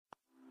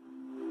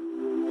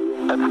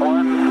It's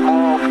one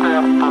small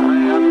step for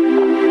man,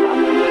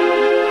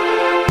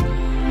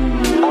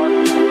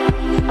 one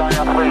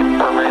giant leap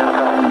for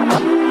mankind.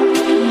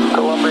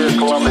 Columbia.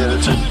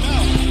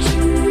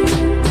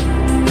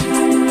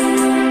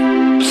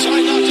 This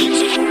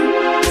is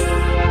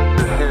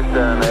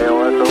Houston,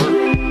 AOS over.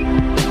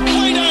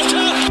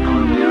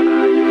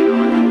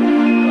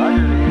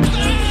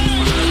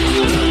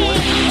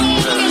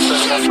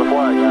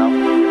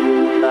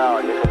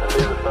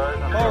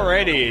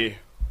 Alrighty,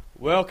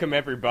 welcome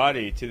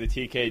everybody to the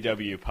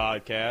TKW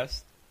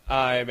podcast.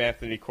 I'm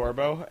Anthony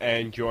Corbo,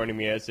 and joining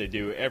me as I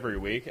do every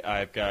week,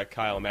 I've got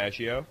Kyle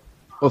Maggio.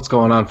 What's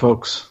going on,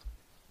 folks?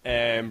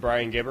 And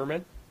Brian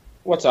Gibberman.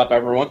 What's up,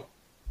 everyone?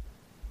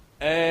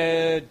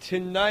 And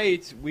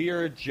tonight, we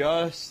are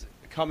just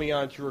coming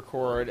on to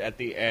record at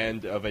the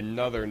end of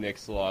another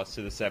Knicks loss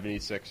to the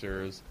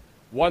 76ers,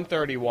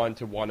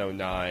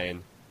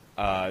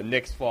 131-109.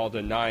 Knicks fall to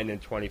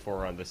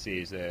 9-24 on the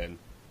season.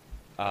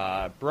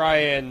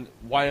 Brian,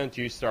 why don't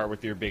you start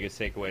with your biggest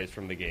takeaways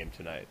from the game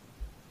tonight?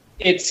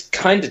 It's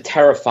kind of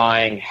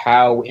terrifying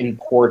how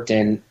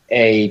important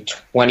a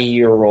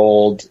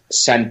 20-year-old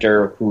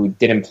center who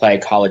didn't play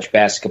college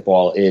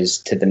basketball is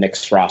to the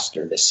Knicks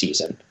roster this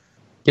season.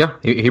 Yeah,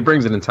 he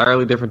brings an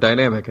entirely different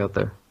dynamic out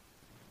there.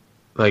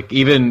 Like,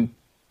 even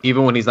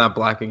when he's not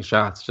blocking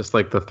shots, just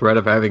like the threat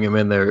of having him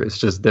in there is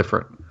just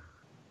different.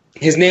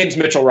 His name's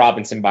Mitchell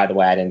Robinson, by the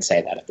way. I didn't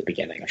say that at the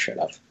beginning. I should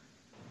have.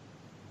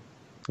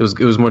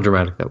 It was more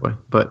dramatic that way,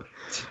 but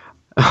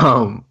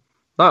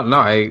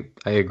I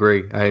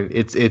agree.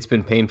 It's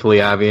been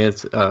painfully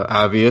obvious.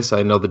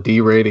 I know the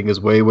D rating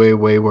is way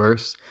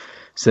worse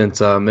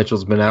since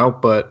Mitchell's been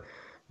out, but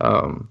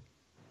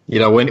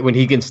when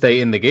he can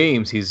stay in the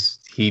games,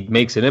 he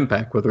makes an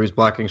impact whether he's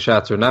blocking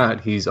shots or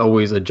not. He's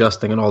always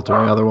adjusting and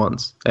altering other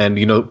ones, and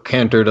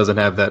Cantor doesn't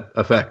have that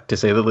effect, to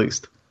say the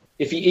least.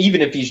 Even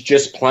if he's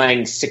just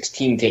playing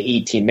 16 to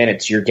 18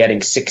 minutes, you're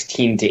getting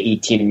 16 to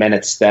 18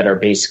 minutes that are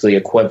basically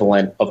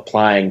equivalent of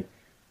playing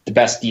the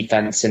best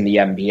defense in the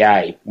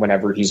NBA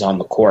whenever he's on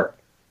the court.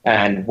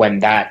 And when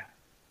that's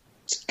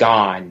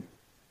gone,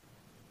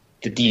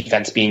 the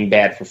defense being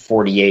bad for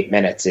 48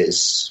 minutes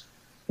is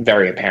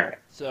very apparent.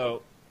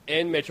 So,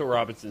 in Mitchell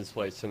Robinson's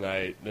place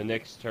tonight, the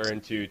Knicks turn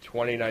to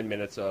 29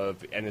 minutes of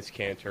Enes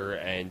Kanter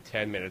and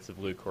 10 minutes of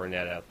Luke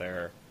Kornet out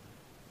there.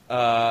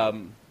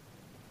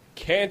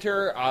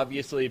 Kanter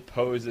obviously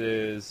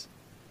poses.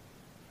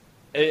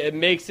 It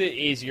makes it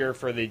easier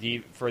for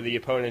the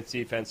opponent's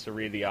defense to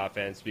read the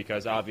offense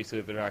because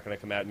obviously they're not going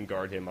to come out and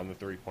guard him on the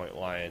 3-point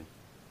line.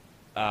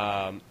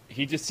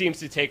 He just seems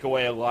to take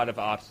away a lot of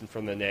options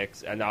from the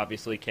Knicks and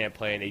obviously can't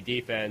play any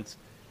defense.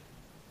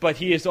 But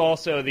he is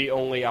also the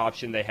only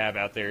option they have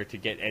out there to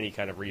get any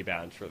kind of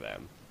rebound for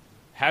them.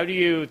 How do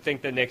you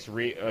think the Knicks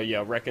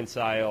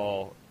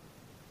reconcile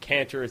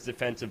Kanter's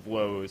defensive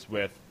woes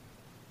with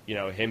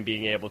him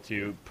being able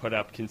to put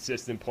up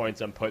consistent points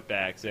on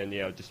putbacks and,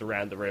 just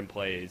around the rim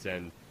plays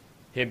and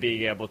him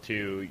being able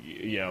to,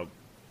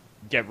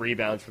 get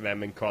rebounds for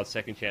them and cause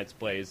second chance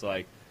plays?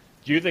 Like,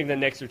 do you think the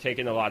Knicks are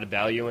taking a lot of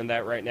value in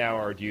that right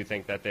now, or do you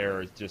think that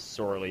they're just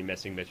sorely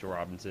missing Mitchell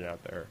Robinson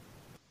out there?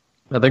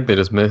 I think they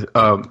just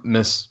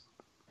miss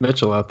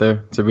Mitchell out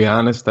there, to be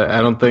honest.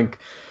 I don't think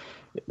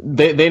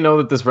they know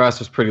that this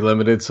roster is pretty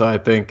limited, so I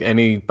think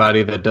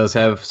anybody that does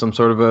have some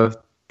sort of a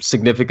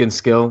significant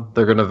skill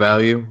they're going to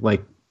value,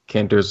 like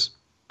Kanter's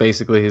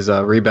basically his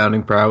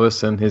rebounding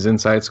prowess and his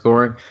inside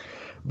scoring.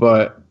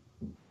 But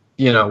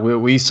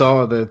we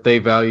saw that they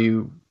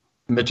value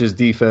Mitch's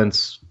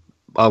defense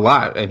a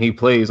lot, and he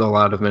plays a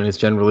lot of minutes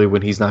generally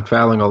when he's not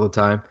fouling all the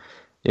time.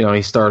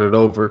 He started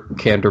over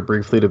Kanter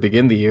briefly to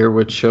begin the year,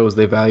 which shows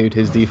they valued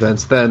his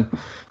defense then.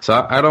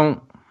 So I don't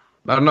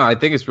know. I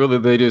think it's really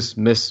they just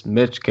miss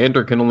Mitch.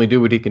 Kanter can only do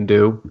what he can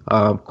do.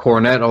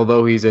 Kornet,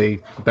 although he's a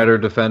better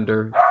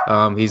defender,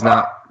 he's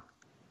not.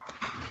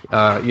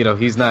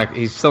 He's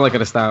still not going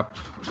to stop.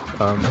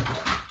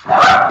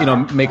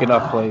 Make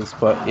enough plays.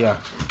 But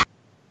yeah,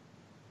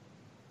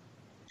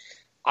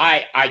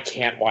 I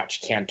can't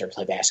watch Kanter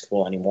play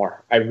basketball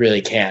anymore. I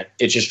really can't.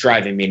 It's just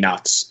driving me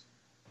nuts.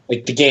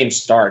 Like, the game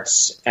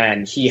starts,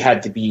 and he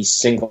had to be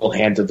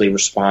single-handedly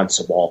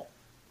responsible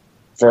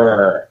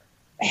for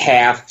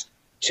half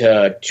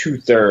to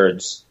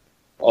two-thirds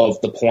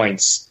of the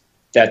points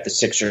that the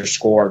Sixers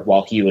scored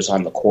while he was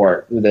on the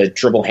court. The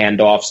dribble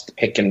handoffs, the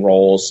pick and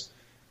rolls,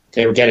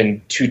 they were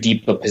getting too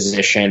deep a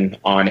position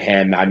on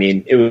him. I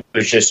mean, it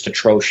was just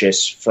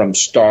atrocious from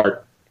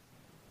start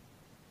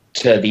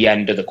to the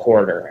end of the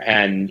quarter,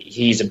 and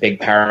he's a big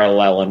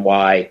parallel in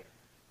why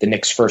the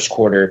Knicks' first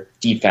quarter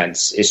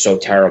defense is so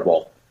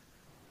terrible.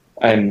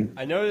 And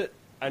I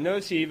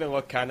noticed he even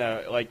looked kind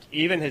of like,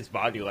 even his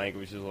body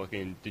language is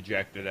looking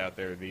dejected out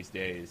there these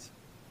days.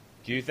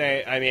 Do you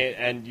think? I mean,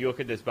 and you look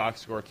at this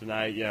box score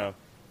tonight.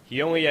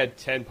 He only had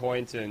 10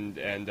 points and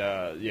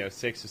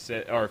 6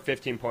 assists, or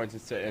 15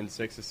 points and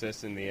 6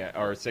 assists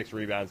or 6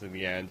 rebounds in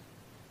the end.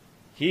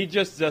 He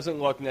just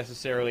doesn't look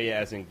necessarily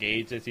as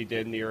engaged as he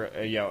did in the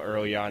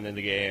early on in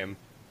the game.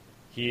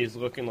 He's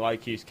looking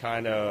like he's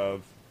kind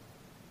of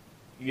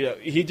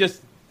he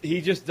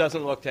just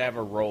doesn't look to have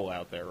a role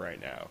out there right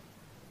now.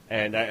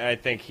 And I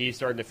think he's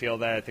starting to feel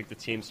that. I think the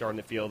team's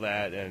starting to feel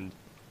that. And,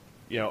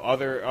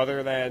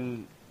 other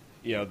than,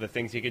 the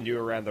things he can do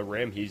around the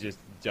rim, he just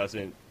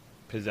doesn't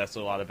possess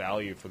a lot of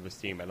value for this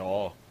team at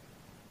all.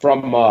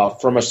 From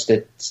a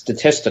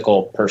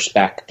statistical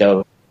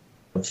perspective,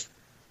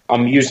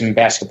 I'm using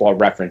Basketball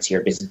Reference here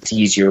because it's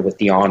easier with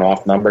the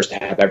on-off numbers to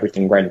have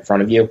everything right in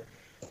front of you.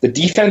 The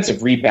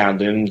defensive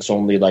rebounding is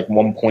only like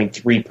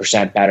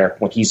 1.3% better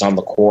when he's on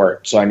the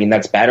court. So,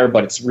 that's better,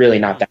 but it's really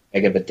not that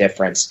big of a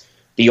difference.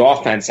 The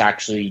offense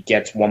actually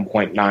gets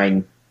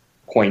 1.9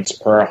 points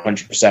per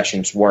 100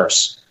 possessions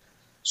worse.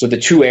 So the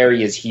two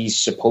areas he's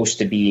supposed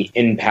to be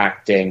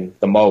impacting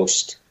the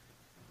most,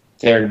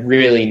 they're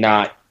really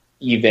not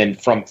even,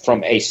 from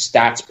a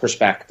stats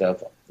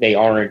perspective, they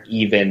aren't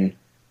even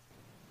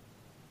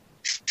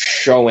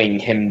showing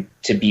him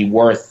to be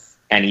worth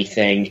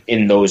anything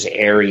in those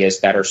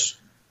areas that are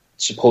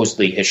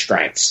supposedly his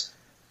strengths.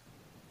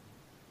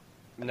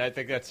 And I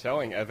think that's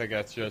telling. I think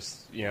that's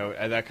just,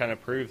 and that kind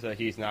of proves that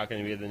he's not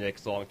going to be the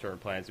Knicks' long-term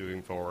plans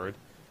moving forward.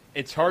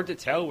 It's hard to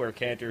tell where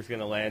Kanter's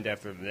going to land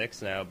after the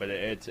Knicks now, but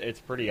it's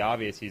pretty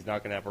obvious he's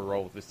not going to have a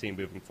role with this team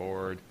moving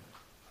forward.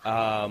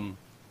 Do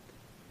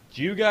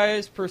you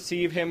guys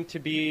perceive him to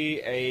be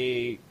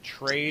a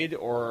trade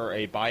or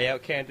a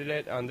buyout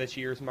candidate on this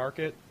year's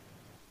market?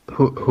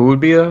 Who would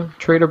be a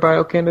trade or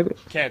buyout candidate?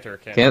 Kanter.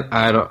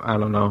 I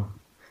don't know.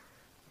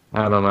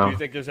 Do you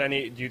think there's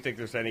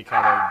any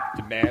kind of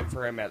demand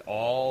for him at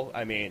all?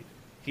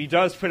 He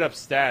does put up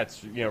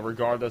stats,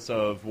 regardless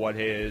of what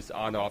his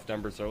on-off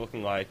numbers are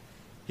looking like.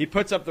 He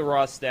puts up the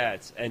raw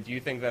stats, and do you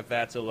think that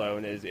that's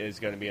alone is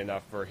going to be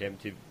enough for him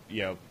to,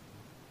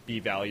 be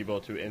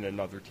valuable in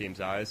another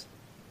team's eyes?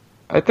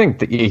 I think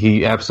that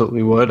he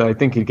absolutely would. I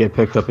think he'd get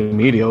picked up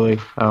immediately.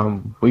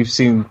 We've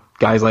seen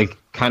guys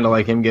kind of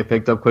like him get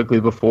picked up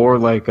quickly before,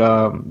 like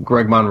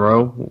Greg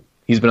Monroe.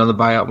 He's been on the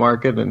buyout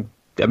market, and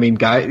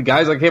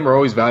guys like him are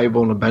always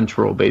valuable in a bench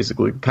role,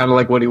 basically, kind of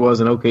like what he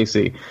was in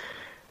OKC.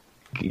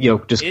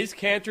 Is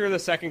Kanter the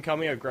second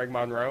coming of Greg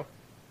Monroe?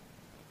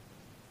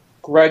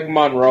 Greg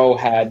Monroe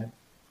had,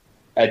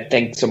 I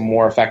think, a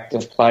more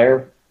effective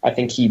player. I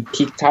think he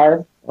peaked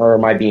higher, or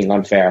am I being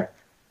unfair?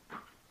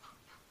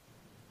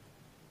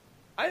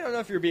 I don't know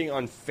if you're being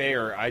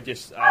unfair. I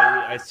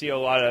see a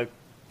lot of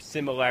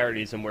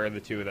similarities in where the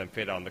two of them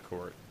fit on the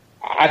court.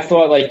 I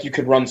thought you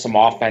could run some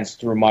offense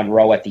through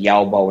Monroe at the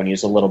elbow, and he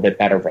was a little bit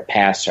better of a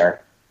passer.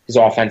 His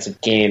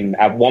offensive game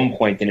at one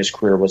point in his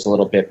career was a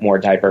little bit more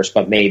diverse,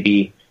 but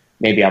maybe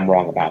I'm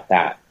wrong about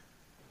that.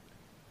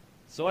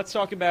 So let's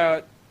talk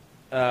about.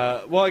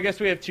 I guess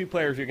we have two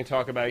players we can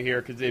talk about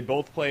here because they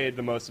both played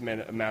the most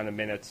amount of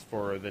minutes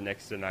for the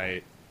Knicks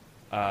tonight.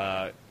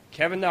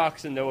 Kevin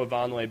Knox and Noah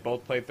Vonleh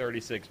both played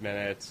 36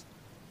 minutes.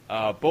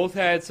 Both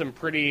had some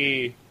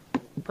pretty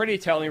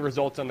telling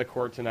results on the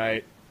court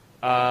tonight.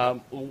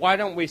 Why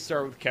don't we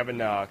start with Kevin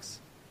Knox?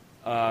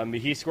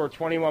 He scored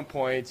 21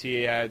 points.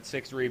 He had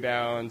 6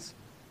 rebounds.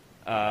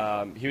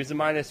 He was a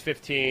minus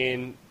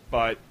 15,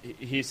 but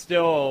he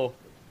still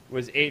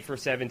was 8 for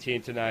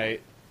 17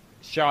 tonight.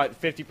 Shot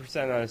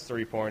 50% on his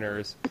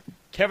three-pointers.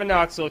 Kevin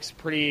Knox looks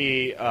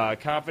pretty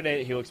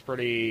confident. He looks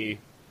pretty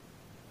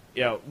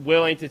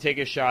willing to take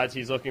his shots.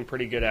 He's looking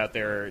pretty good out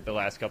there the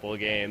last couple of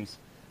games.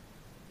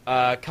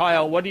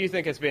 Kyle, what do you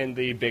think has been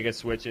the biggest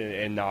switch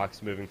in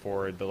Knox moving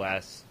forward the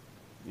last,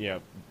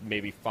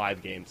 maybe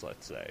 5 games,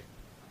 let's say?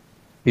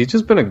 He's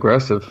just been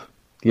aggressive.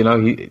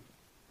 The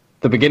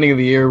beginning of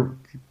the year,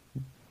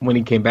 when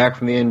he came back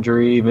from the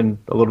injury, even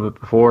a little bit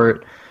before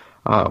it,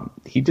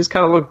 he just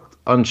kind of looked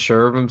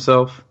unsure of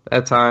himself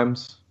at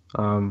times.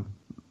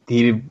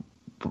 He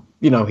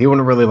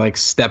wouldn't really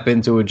step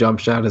into a jump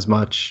shot as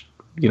much.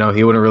 He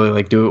wouldn't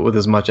really do it with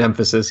as much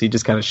emphasis. He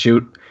just kind of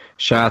shoot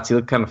shots. He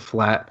looked kind of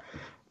flat.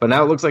 But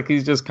now it looks like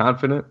he's just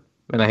confident.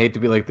 And I hate to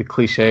be the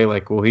cliche,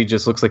 he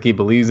just looks like he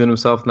believes in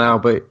himself now,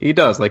 but he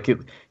does.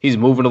 He's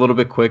moving a little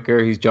bit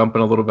quicker. He's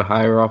jumping a little bit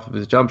higher off of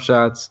his jump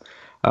shots.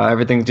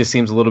 Everything just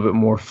seems a little bit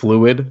more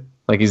fluid.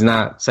 He's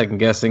not second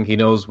guessing. He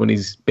knows when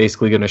he's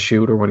basically going to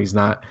shoot or when he's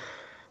not.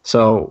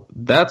 So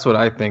that's what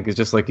I think is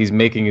just he's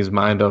making his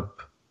mind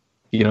up,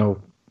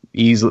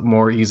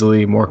 more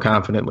easily, more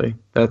confidently.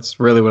 That's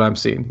really what I'm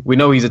seeing. We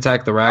know he's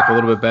attacked the rack a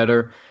little bit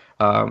better.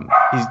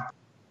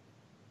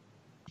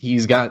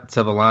 He's got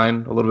to the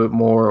line a little bit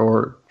more,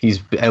 or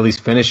he's at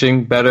least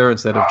finishing better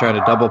instead of trying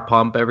to double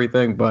pump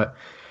everything. But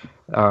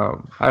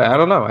I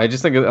don't know. I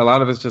just think a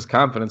lot of it's just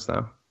confidence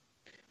now.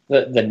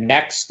 The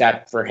next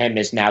step for him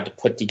is now to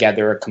put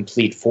together a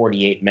complete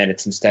 48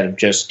 minutes instead of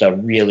just a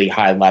really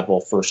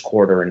high-level first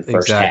quarter and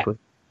first half.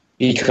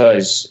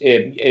 Because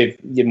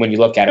when you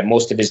look at it,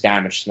 most of his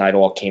damage tonight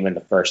all came in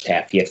the first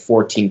half. He had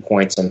 14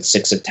 points on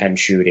 6 of 10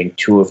 shooting,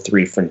 2 of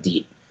 3 from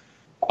deep.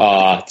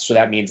 So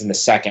that means in the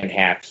second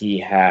half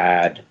he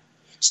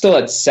still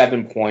had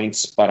 7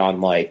 points, but on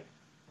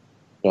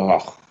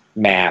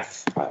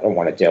math, I don't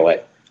want to do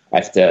it. I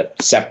have to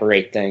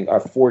separate things.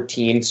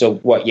 14. So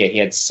what? Yeah, he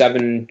had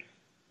seven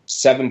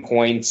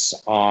points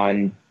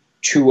on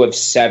 2 of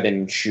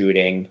 7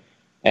 shooting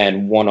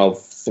and 1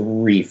 of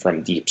 3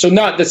 from deep. So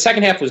not the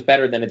second half was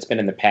better than it's been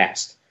in the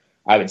past,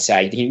 I would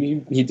say.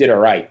 He did all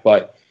right,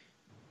 but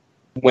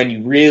when he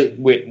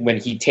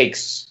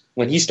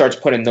starts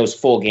putting those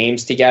full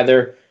games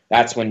together,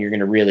 that's when you're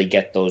going to really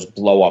get those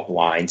blow-up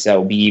lines that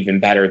will be even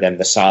better than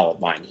the solid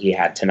line he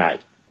had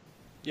tonight.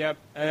 Yep,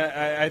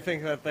 I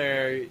think that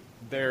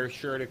they're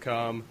sure to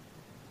come.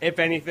 If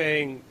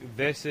anything,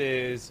 this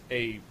is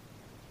a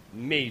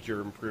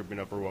major improvement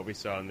over what we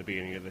saw in the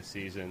beginning of the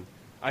season.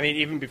 I mean,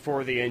 even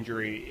before the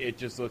injury, it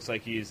just looks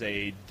like he's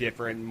a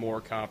different,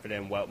 more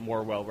confident,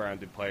 more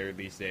well-rounded player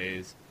these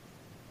days.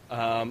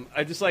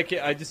 I just like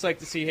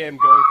to see him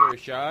going for a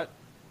shot.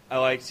 I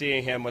like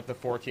seeing him with the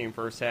 14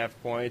 first half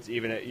points.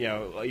 Even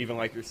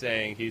like you're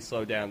saying, he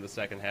slowed down the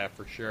second half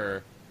for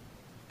sure.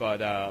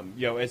 But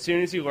as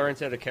soon as he learns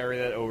how to carry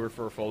that over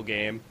for a full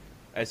game,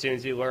 as soon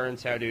as he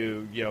learns how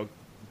to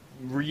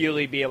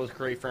really be able to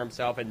create for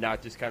himself and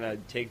not just kind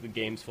of take the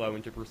game's flow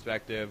into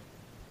perspective,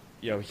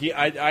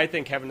 I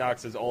think Kevin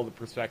Knox has all the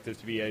perspective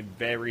to be a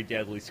very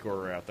deadly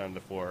scorer out there on the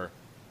floor.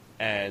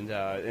 And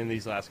in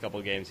these last couple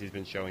of games, he's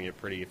been showing it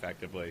pretty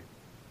effectively.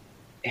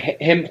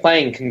 Him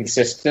playing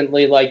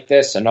consistently like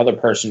this, another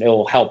person, it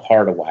will help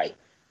Hardaway.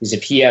 Because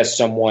if he has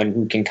someone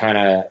who can kind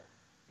of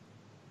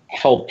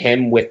help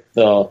him with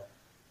the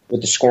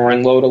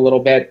scoring load a little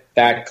bit,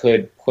 that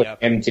could put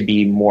him to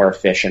be more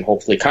efficient,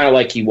 hopefully, kind of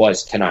like he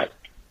was tonight.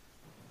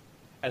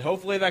 And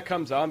hopefully that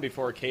comes on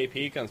before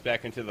KP comes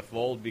back into the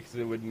fold, because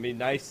it would be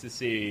nice to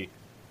see,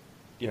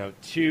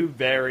 2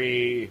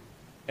 very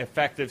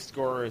effective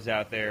scorers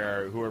out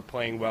there who are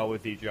playing well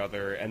with each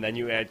other, and then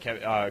you add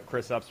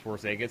Kristaps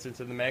Porzingis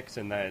into the mix,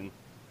 and then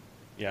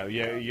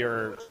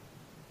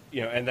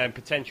and then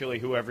potentially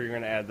whoever you're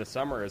going to add this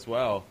summer as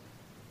well.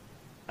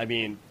 I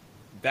mean,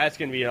 that's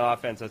going to be an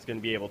offense that's going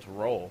to be able to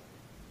roll.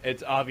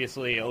 It's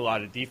obviously a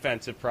lot of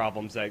defensive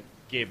problems that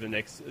gave the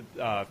Knicks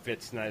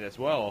fits tonight as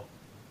well.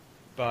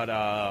 But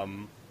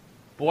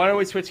why don't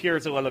we switch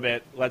gears a little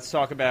bit? Let's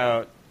talk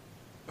about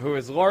who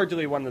is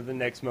largely one of the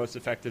Knicks' most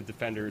effective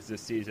defenders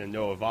this season,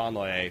 Noah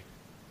Vonleh.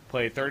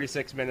 Played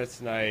 36 minutes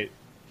tonight.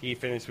 He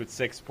finished with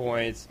 6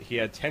 points. He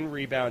had 10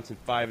 rebounds and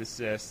 5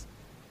 assists.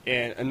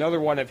 And another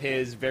one of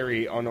his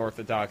very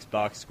unorthodox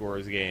box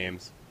scores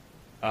games.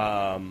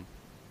 Vonleh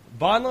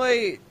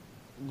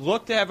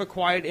looked to have a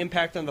quiet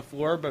impact on the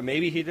floor, but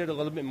maybe he did a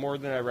little bit more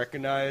than I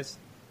recognized.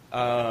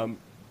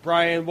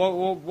 Brian,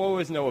 what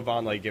was Noah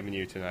Vonleh giving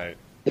you tonight?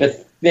 The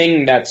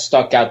thing that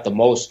stuck out the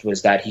most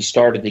was that he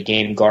started the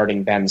game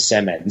guarding Ben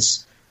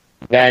Simmons.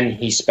 Then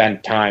he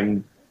spent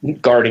time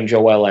guarding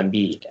Joel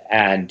Embiid.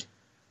 And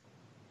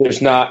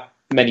there's not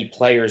many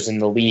players in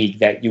the league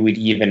that you would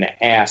even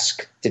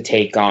ask to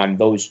take on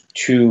those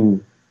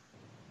 2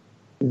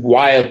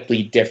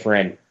 wildly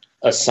different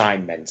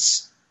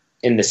assignments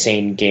in the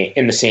same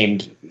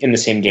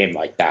game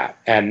like that.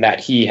 And that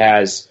he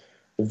has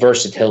the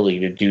versatility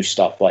to do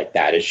stuff like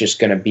that. It's just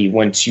going to be,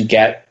 once you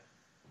get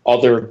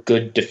other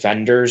good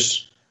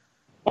defenders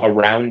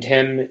around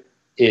him,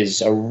 is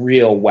a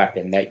real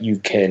weapon that you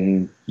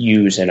can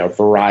use in a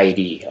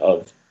variety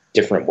of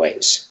different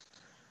ways.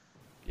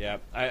 Yeah,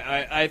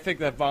 I think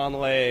that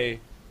Vonleh,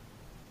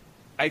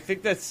 I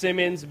think that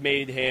Simmons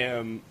made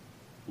him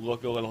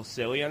look a little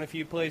silly on a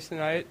few plays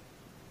tonight.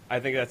 I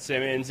think that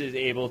Simmons is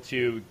able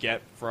to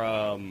get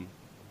from,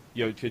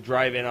 to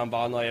drive in on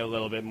Vonleh a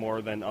little bit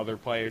more than other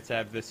players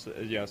have this,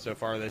 so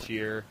far this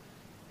year.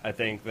 I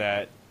think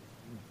that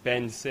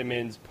Ben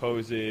Simmons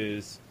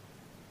poses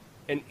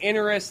an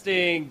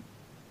interesting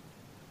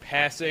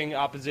passing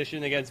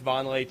opposition against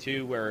Vonleh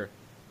too, where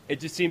it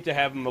just seemed to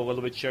have him a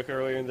little bit shook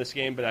earlier in this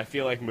game. But I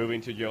feel like moving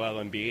to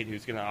Joel Embiid,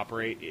 who's going to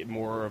operate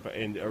more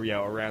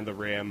around the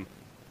rim,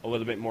 a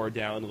little bit more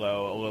down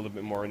low, a little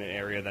bit more in an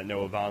area that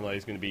Noah Vonleh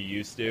is going to be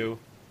used to.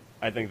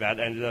 I think that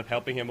ended up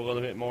helping him a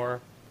little bit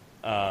more,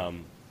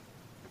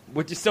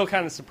 which is still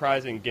kind of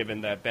surprising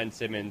given that Ben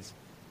Simmons,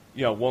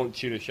 won't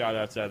shoot a shot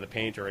outside of the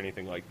paint or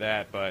anything like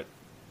that. But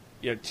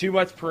too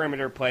much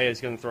perimeter play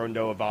is going to throw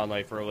Noah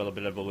Vonleh for a little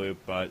bit of a loop.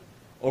 But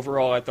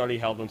overall, I thought he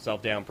held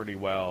himself down pretty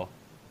well.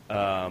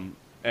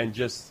 And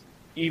just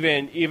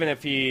even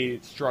if he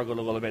struggled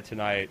a little bit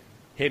tonight,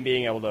 him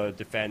being able to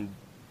defend,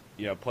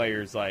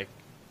 players like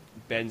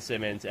Ben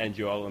Simmons and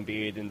Joel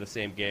Embiid in the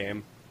same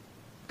game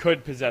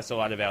could possess a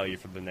lot of value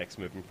for the Knicks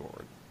moving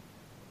forward.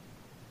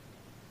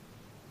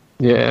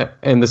 Yeah,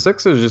 and the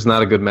Sixers just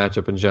not a good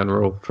matchup in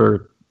general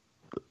for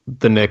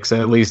the Knicks,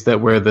 at least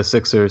at where the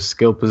Sixers'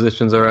 skill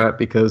positions are at,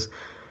 because,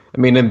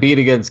 Embiid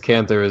against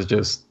Kanter is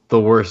just the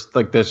worst.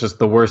 Like, that's just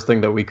the worst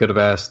thing that we could have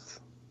asked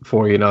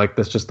for,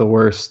 that's just the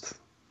worst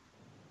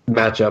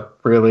matchup,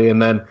 really.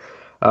 And then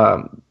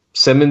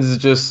Simmons is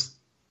just,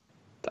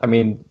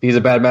 he's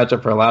a bad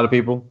matchup for a lot of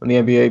people in the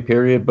NBA,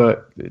 period,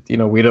 but,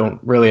 we don't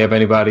really have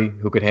anybody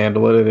who could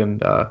handle it,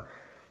 and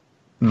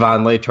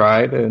Vonleh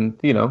tried and,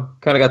 kind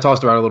of got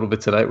tossed around a little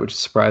bit tonight, which is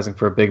surprising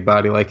for a big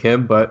body like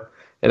him, but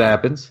it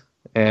happens.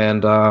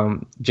 And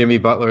Jimmy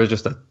Butler is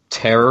just a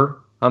terror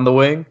on the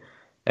wing.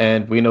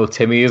 and we know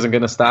Timmy isn't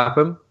going to stop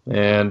him,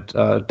 and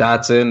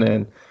Dotson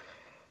and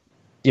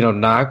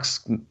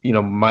Knox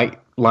might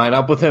line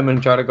up with him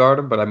and try to guard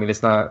him, but I mean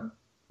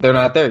they're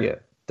not there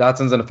yet.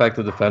 Dotson's an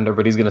effective defender,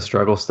 but he's going to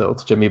struggle still.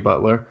 It's Jimmy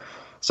Butler.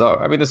 So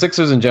I mean the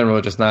Sixers in general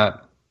are just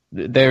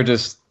they're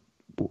just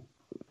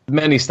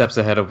many steps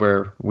ahead of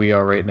where we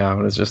are right now,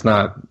 and it's just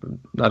not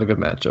a good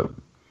matchup.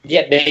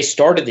 Yeah, they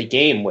started the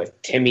game with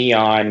Timmy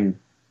on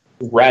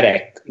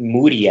Redick,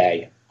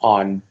 Moutier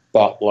on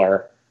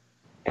Butler,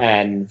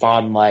 and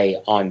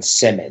Vonleh on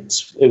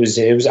Simmons. It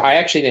was. I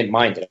actually didn't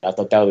mind it. I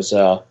thought that was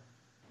a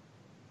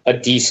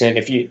decent,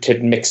 if you to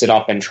mix it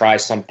up and try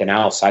something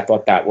else. I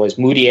thought that was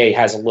Moutier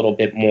has a little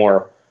bit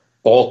more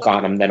bulk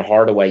on him than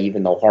Hardaway,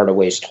 even though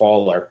Hardaway's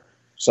taller.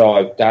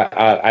 So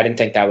I didn't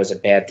think that was a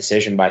bad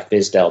decision by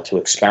Fizdale to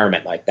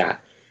experiment like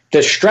that.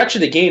 The stretch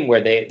of the game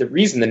where the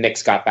reason the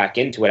Knicks got back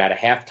into it at a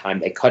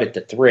halftime, they cut it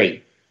to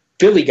 3.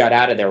 Philly got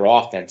out of their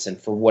offense, and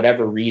for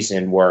whatever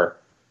reason were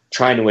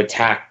trying to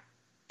attack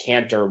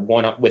Cantor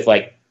with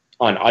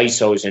on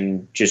ISOs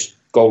and just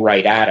go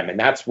right at him, and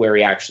that's where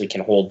he actually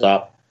can hold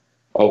up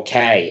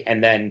okay.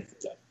 And then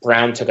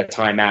Brown took a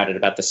timeout at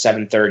about the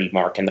 7:30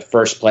 mark, and the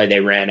first play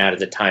they ran out of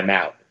the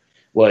timeout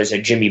was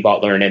a Jimmy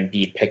Butler and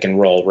Embiid pick and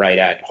roll right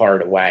at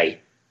Hardaway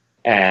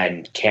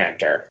and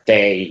Cantor.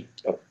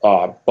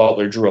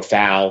 Butler drew a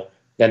foul.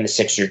 Then the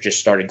Sixers just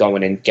started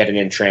going and getting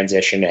in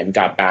transition and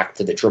got back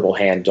to the dribble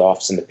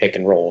handoffs and the pick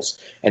and rolls,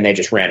 and they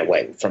just ran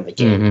away from the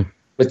game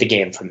with the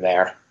game from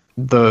there.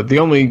 The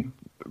only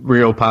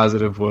real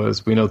positive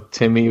was we know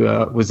Timmy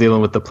was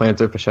dealing with the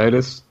plantar fasciitis.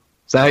 Is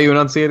that how you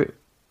enunciate it?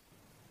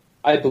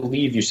 I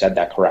believe you said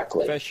that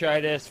correctly.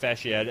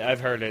 Fasciitis. I've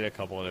heard it a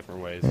couple of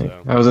different ways.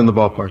 So I was in the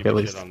ballpark at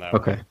least.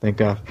 Okay, thank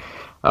God.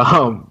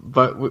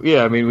 But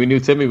yeah, I mean, we knew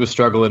Timmy was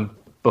struggling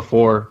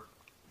before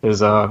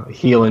his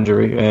heel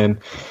injury, and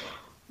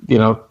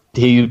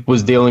he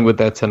was dealing with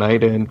that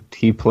tonight, and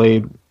he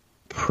played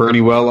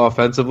pretty well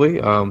offensively.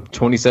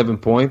 27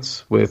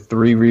 points with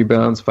 3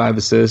 rebounds, 5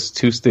 assists,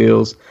 2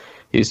 steals.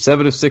 He's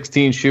 7 of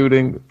 16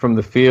 shooting from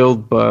the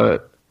field,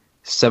 but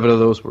 7 of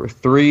those were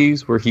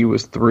threes, where he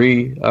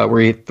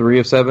had 3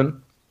 of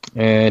 7,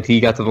 and he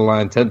got to the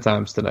line 10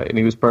 times tonight, and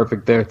he was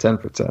perfect there, 10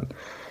 for 10.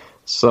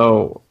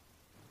 So,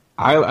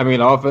 I mean,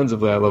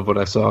 offensively, I love what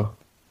I saw.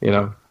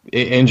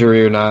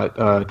 Injury or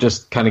not,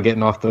 just kind of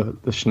getting off the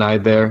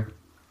schneid there,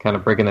 kind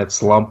of breaking that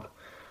slump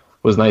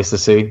was nice to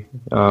see.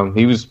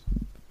 He was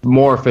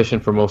more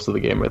efficient for most of the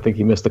game. I think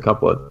he missed a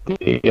couple at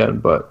the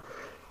end, but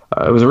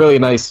it was a really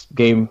nice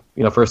game,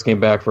 first game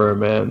back for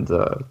him, and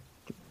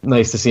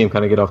nice to see him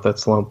kind of get off that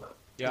slump.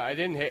 Yeah, I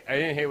didn't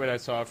hate what I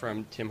saw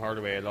from Tim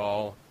Hardaway at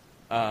all.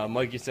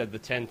 Like you said, the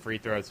 10 free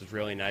throws was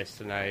really nice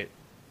tonight.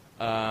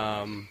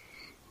 Yeah,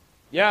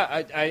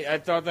 I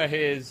thought that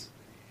his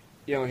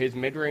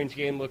mid-range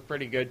game looked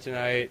pretty good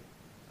tonight.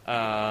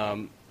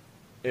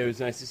 It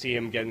was nice to see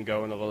him getting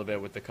going a little bit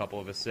with a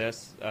couple of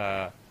assists.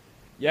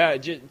 Yeah,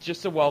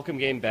 just a welcome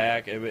game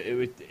back.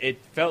 It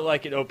felt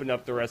like it opened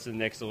up the rest of the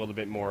Knicks a little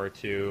bit more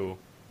to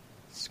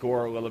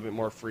score a little bit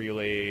more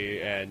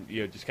freely and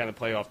just kind of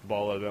play off the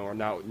ball a little bit more,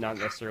 not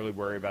necessarily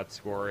worry about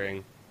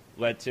scoring.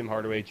 Let Tim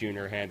Hardaway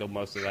Jr. handle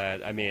most of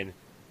that. I mean,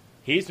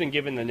 he's been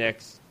giving the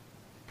Knicks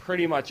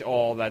pretty much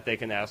all that they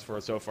can ask for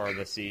so far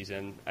this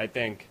season. I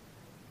think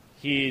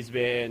he's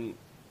been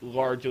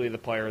largely the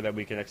player that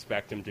we can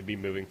expect him to be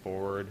moving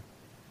forward.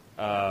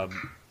 I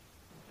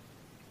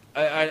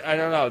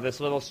don't know, this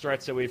little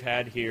stretch that we've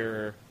had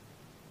here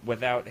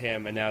without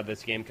him, and now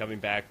this game coming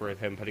back with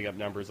him putting up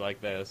numbers like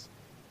this,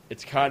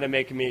 it's kind of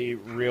making me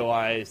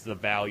realize the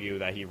value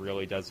that he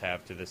really does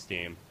have to this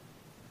team.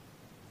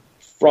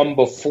 From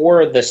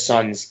before the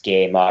Suns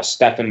game,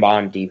 Stephen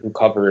Bondi, who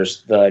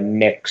covers the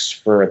Knicks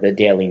for the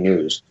Daily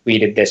News,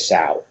 tweeted this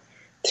out.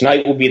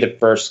 Tonight will be the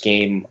first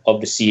game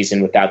of the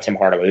season without Tim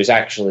Hardaway. It was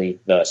actually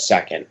the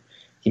second.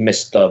 He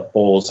missed the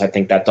Bulls, I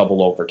think, that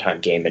double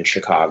overtime game in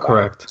Chicago.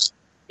 Correct.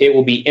 It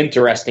will be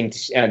interesting to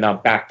see, and now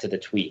back to the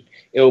tweet.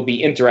 It will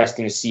be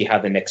interesting to see how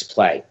the Knicks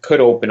play. Could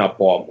open up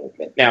ball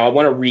movement. Now, I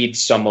want to read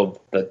some of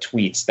the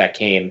tweets that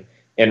came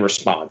in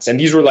response, and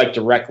these were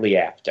directly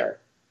after.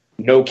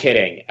 No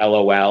kidding,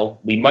 LOL.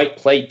 We might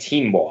play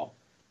team ball.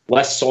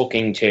 Less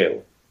sulking,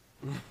 too.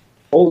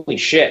 Holy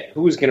shit,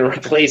 who's going to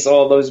replace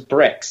all those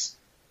bricks?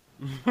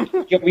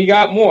 We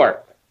got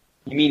more.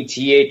 You mean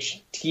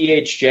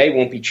THJ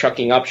won't be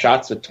chucking up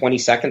shots with 20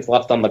 seconds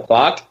left on the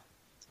clock?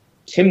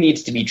 Tim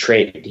needs to be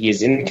traded. He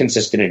is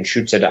inconsistent and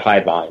shoots at a high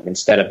volume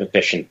instead of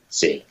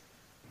efficiency.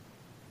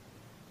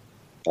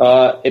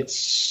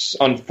 It's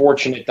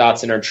unfortunate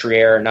Dotson or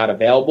Trier are not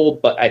available,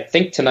 but I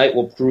think tonight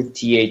will prove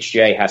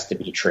THJ has to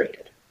be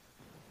traded.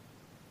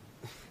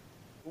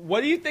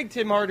 What do you think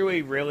Tim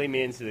Hardaway really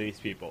means to these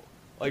people?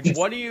 Why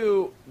do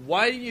you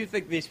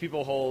think these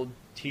people hold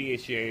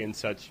THJ in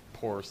such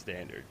poor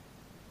standard?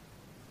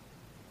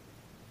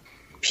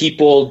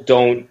 People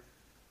don't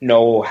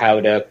know how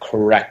to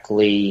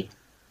correctly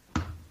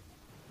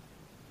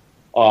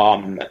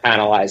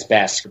analyze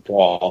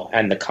basketball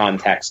and the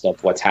context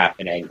of what's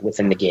happening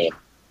within the game.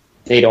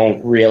 They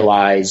don't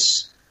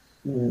realize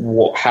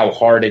how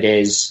hard it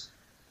is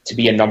to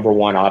be a number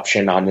one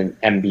option on an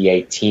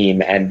NBA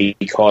team, and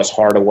because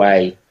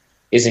Hardaway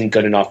isn't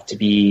good enough to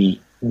be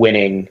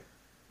winning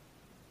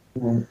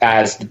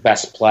as the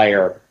best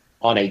player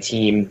on a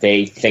team,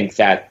 they think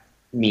that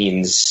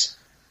means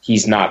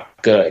he's not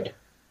good,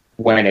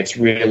 when it's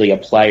really a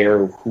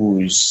player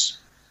who's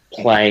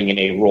playing in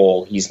a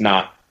role he's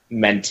not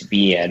meant to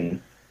be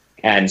in,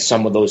 and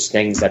some of those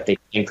things that they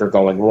think are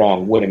going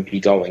wrong wouldn't be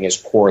going as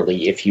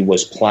poorly if he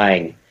was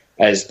playing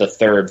as the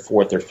third,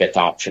 fourth, or fifth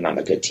option on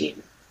a good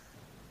team.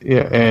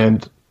 Yeah,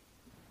 and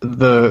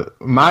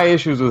my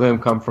issues with him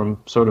come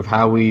from sort of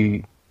how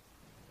we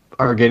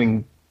are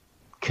getting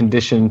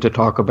conditioned to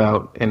talk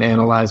about and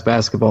analyze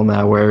basketball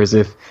now, whereas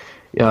if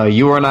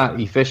you are not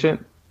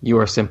efficient, you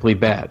are simply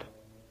bad.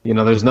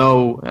 There's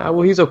no,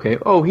 well, he's okay.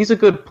 Oh, he's a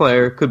good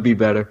player, could be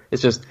better.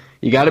 It's just,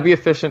 you got to be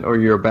efficient or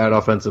you're a bad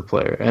offensive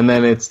player. And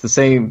then it's the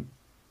same,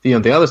 the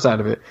other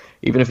side of it.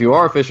 Even if you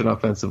are efficient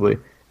offensively,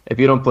 if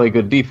you don't play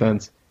good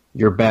defense,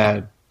 you're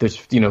bad. There's,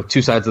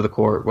 two sides of the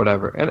court,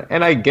 whatever.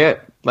 And I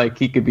get, like,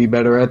 he could be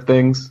better at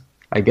things.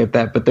 I get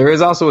that. But there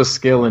is also a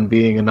skill in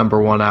being a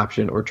number one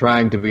option or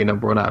trying to be a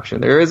number one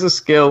option. There is a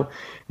skill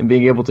in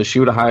being able to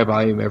shoot a high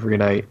volume every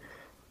night.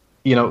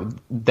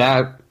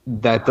 That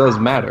does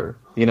matter.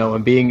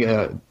 And being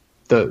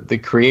the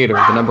creator,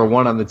 the number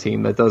one on the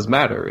team, that does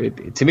matter.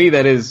 To me,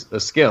 that is a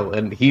skill.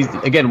 And he,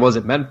 again,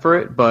 wasn't meant for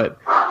it, but,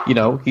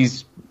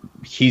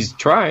 he's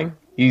trying.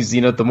 He's,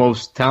 the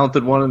most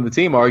talented one on the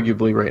team,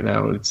 arguably, right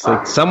now. It's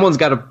like someone's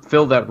got to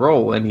fill that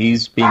role, and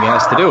he's being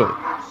asked to do it.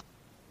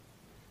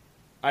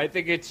 I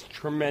think it's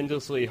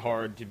tremendously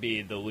hard to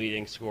be the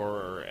leading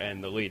scorer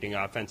and the leading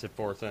offensive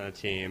force on a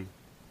team,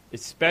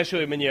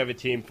 especially when you have a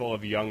team full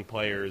of young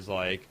players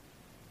like,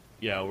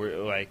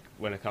 like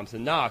when it comes to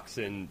Knox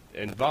and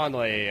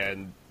Vonleh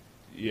and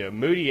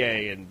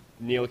Moutier and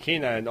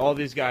Ntilikina and all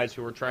these guys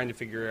who are trying to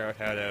figure out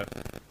how to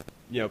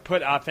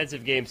put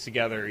offensive games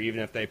together,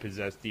 even if they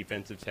possess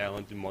defensive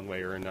talent in one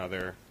way or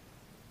another.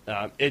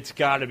 It's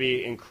got to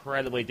be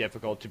incredibly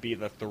difficult to be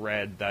the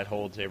thread that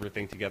holds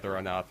everything together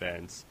on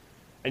offense.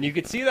 And you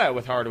could see that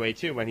with Hardaway,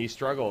 too, when he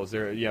struggles.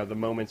 There, the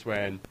moments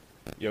when,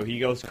 he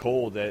goes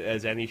cold,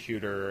 as any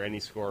shooter or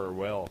any scorer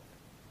will.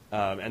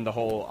 And the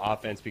whole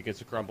offense begins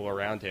to crumble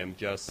around him.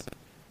 Just,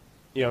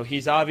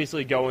 he's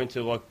obviously going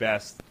to look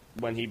best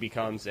when he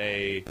becomes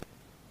a,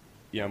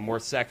 more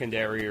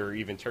secondary or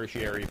even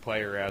tertiary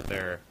player out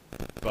there.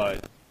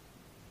 But,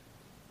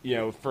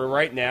 for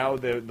right now,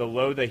 the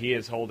load that he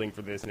is holding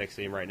for this Knicks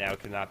team right now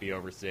cannot be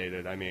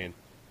overstated. I mean,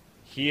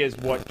 he is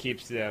what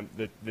keeps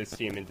this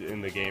team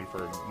in the game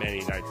for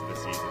many nights of the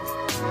season.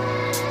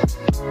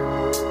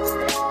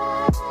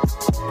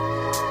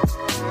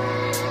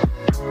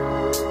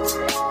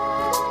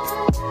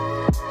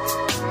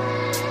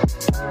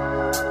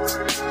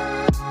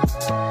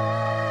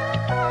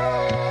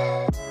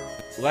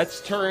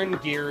 Let's turn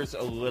gears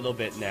a little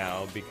bit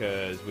now,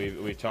 because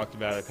we've talked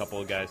about a couple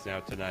of guys now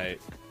tonight.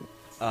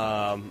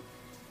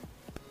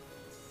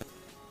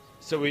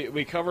 So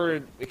we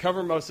covered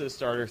most of the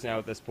starters now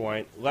at this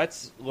point.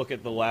 Let's look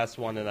at the last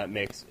one in that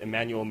mix,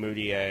 Emmanuel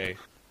Mudiay,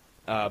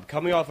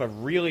 coming off a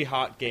really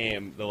hot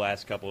game the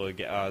last couple of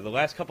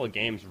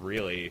games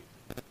really,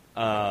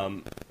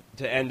 to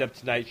end up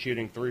tonight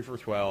shooting 3 for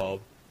 12,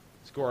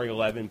 scoring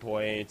 11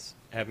 points,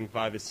 having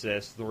 5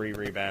 assists, 3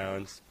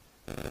 rebounds.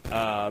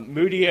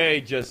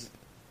 Mudiay just,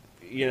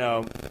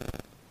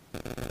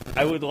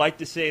 I would like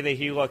to say that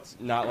he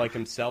looked not like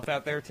himself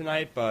out there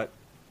tonight, but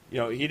he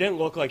didn't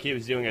look like he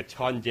was doing a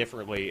ton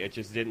differently. It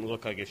just didn't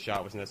look like his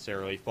shot was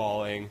necessarily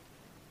falling.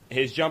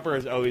 His jumper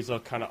has always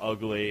looked kind of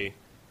ugly.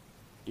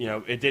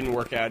 It didn't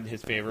work out in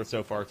his favor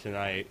so far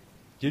tonight.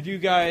 Did you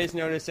guys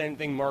notice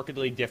anything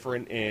markedly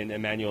different in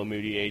Emmanuel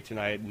Mudiay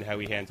tonight and how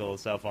he handled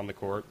himself on the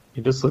court?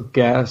 He just looked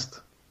gassed.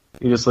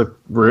 He just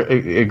looked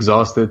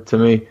exhausted to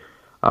me.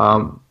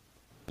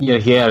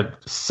 He had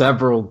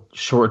several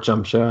short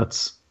jump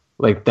shots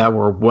that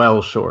were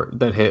well short,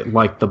 that hit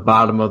the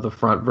bottom of the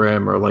front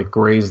rim or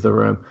grazed the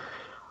rim.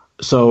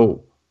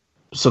 So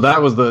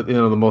that was the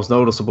most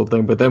noticeable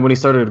thing. But then when he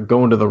started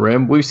going to the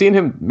rim, we've seen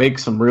him make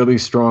some really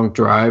strong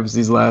drives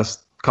these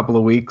last couple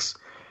of weeks.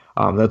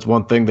 That's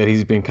one thing that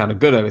he's been kind of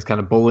good at, is kind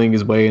of bullying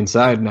his way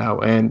inside now.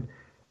 And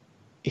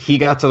he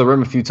got to the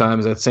rim a few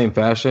times that same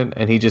fashion,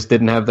 and he just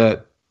didn't have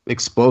that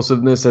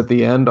explosiveness at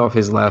the end off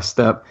his last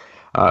step.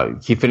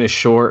 He finished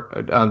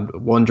short on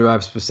one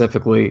drive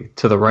specifically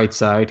to the right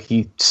side.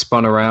 He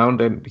spun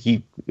around and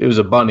it was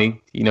a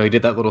bunny. He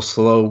did that little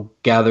slow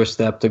gather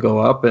step to go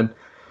up, and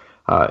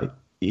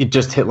it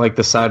just hit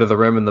the side of the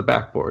rim and the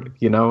backboard.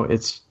 He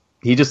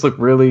just looked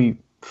really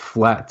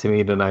flat to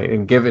me tonight.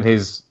 And given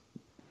his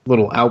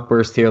little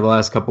outburst here the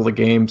last couple of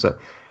games,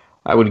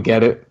 I would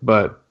get it,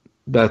 but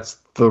that's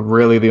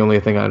really the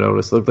only thing I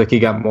noticed. It looked like he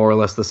got more or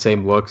less the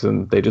same looks,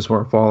 and they just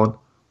weren't falling.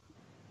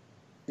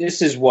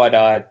 This is what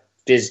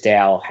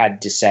Fizdale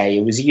had to say.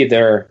 It was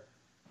either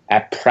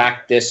at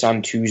practice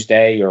on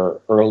Tuesday or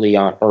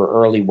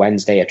early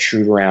Wednesday at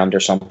shoot around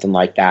or something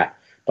like that.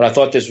 But I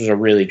thought this was a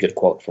really good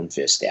quote from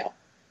Fizdale.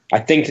 I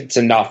think it's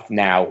enough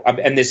now,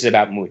 and this is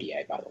about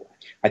Moutier, by the way.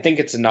 I think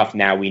it's enough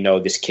now we know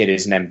this kid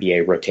is an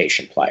NBA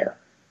rotation player.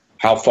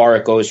 How far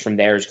it goes from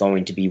there is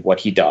going to be what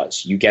he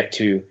does. You get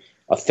to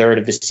a third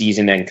of the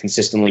season and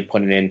consistently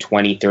putting in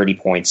 20, 30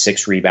 points,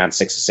 6 rebounds,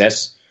 6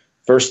 assists.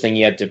 First thing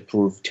he had to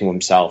prove to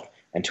himself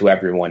and to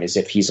everyone is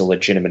if he's a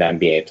legitimate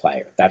NBA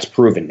player. That's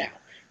proven now.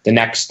 The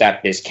next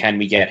step is, can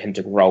we get him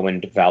to grow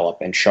and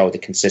develop and show the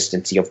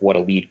consistency of what a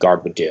lead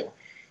guard would do?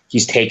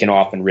 He's taken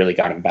off and really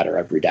gotten better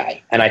every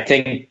day. And I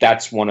think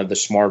that's one of the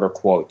smarter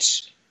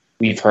quotes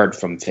we've heard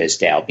from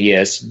Fizdale.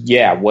 Because,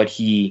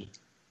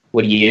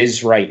 what he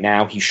is right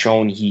now, he's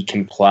shown he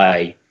can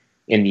play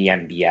in the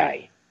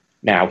NBA.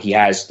 Now, he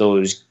has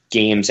those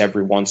games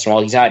every once in a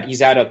while. He's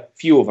had a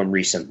few of them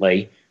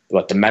recently,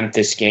 but the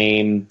Memphis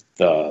game,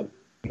 the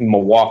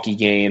Milwaukee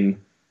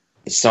game,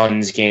 the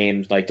Suns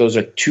game, like those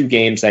are 2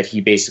 games that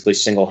he basically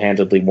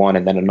single-handedly won,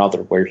 and then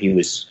another where he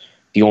was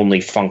the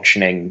only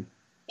functioning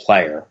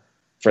player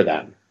for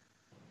them.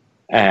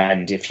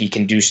 And if he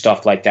can do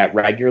stuff like that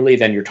regularly,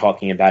 then you're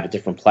talking about a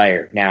different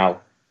player.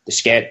 Now,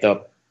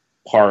 the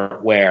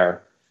part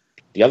where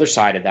the other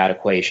side of that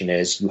equation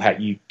is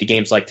the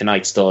games like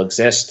tonight still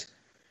exist.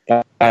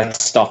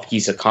 That stuff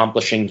he's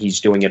accomplishing, he's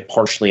doing it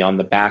partially on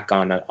the back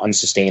on an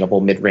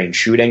unsustainable mid-range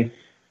shooting.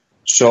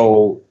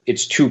 So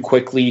it's too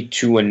quickly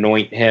to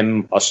anoint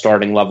him a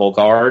starting level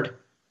guard.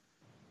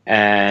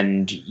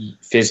 And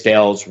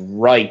Fizdale's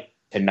right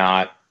to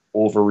not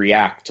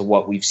overreact to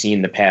what we've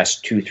seen the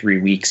past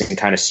 2-3 weeks and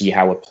kind of see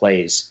how it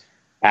plays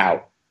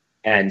out.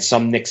 And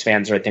some Knicks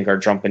fans, I think, are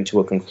jumping to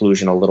a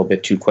conclusion a little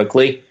bit too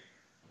quickly.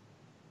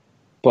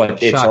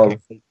 But it's all,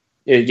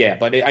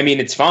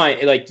 it's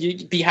fine. Like,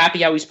 you be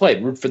happy how he's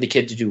played. Root for the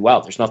kid to do well.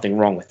 There's nothing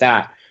wrong with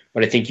that.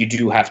 But I think you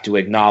do have to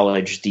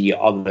acknowledge the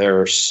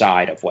other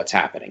side of what's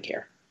happening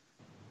here.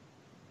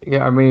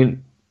 Yeah, I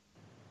mean,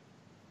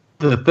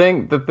 the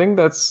thing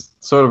that's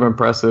sort of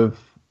impressive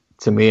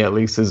to me, at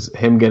least, is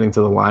him getting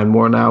to the line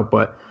more now.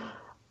 But,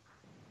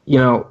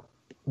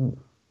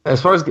 as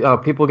far as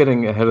people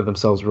getting ahead of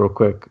themselves real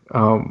quick,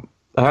 we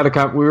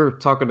were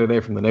talking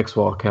today from the Knicks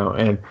wall account,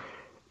 and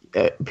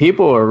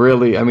people are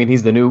really, I mean,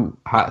 he's the new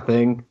hot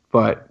thing,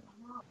 but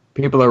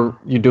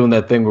you're doing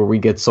that thing where we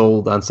get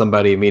sold on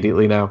somebody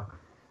immediately now.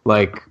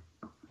 Like,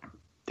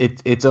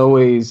 it's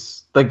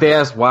always, like, they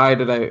ask, why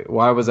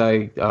was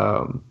I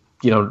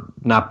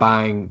not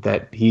buying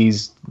that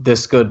he's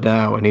this good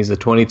now, and he's a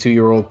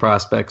 22-year-old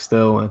prospect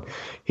still, and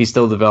he's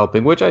still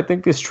developing, which I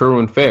think is true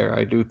and fair.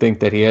 I do think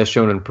that he has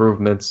shown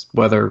improvements.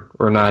 Whether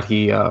or not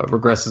he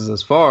regresses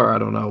as far, I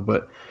don't know.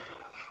 But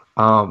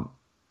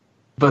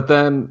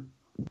then,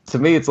 to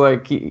me, it's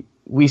like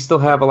we still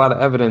have a lot of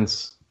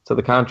evidence to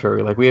the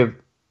contrary. Like, we have,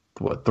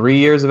 3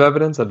 years of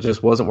evidence that it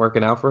just wasn't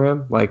working out for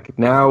him? Like,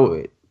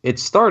 now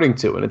it's starting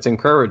to, and it's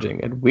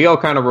encouraging. And we all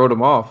kind of wrote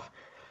him off,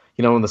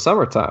 in the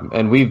summertime.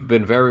 And we've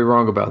been very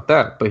wrong about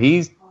that. But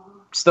he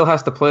still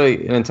has to play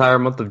an entire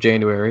month of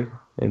January,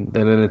 and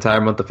then an entire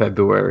month of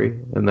February,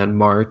 and then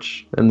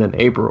March, and then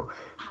April.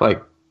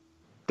 Like,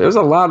 there's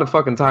a lot of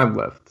fucking time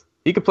left.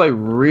 He could play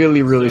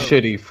really, really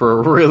shitty for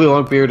a really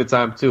long period of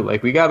time, too.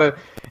 Like, we gotta,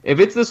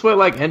 if it's this way,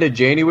 like, end of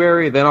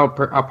January, then I'll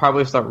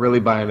probably start really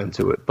buying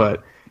into it.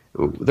 But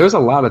there's a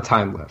lot of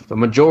time left, the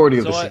majority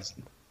of the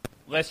season.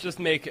 Let's just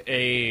make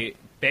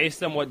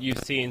based on what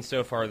you've seen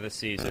so far this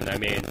season, I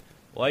mean,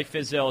 like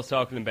Fizdale is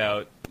talking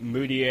about,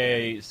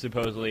 Moutier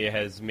supposedly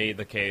has made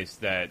the case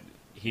that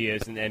he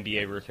is an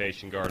NBA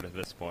rotation guard at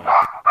this point.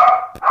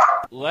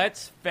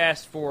 Let's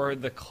fast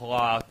forward the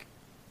clock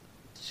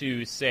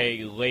to,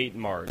 say, late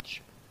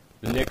March.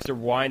 The Knicks are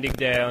winding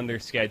down their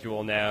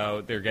schedule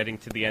now. They're getting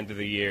to the end of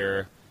the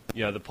year.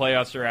 The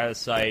playoffs are out of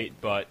sight,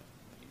 but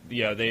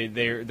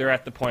they're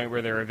at the point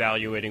where they're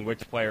evaluating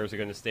which players are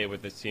going to stay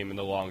with this team in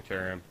the long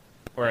term,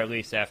 or at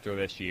least after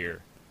this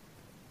year.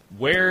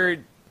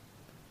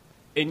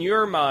 In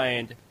your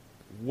mind,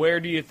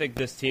 where do you think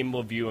this team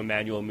will view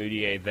Emmanuel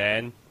Moutier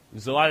then?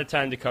 There's a lot of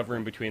time to cover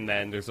in between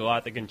then. There's a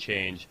lot that can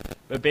change.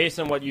 But based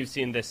on what you've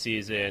seen this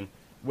season,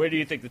 where do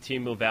you think the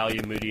team will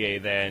value Moutier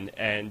then?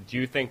 And do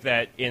you think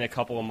that in a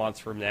couple of months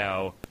from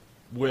now,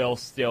 we'll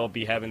still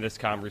be having this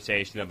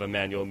conversation of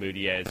Emmanuel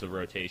Moutier as a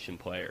rotation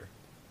player?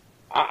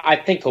 I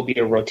think he'll be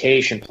a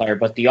rotation player,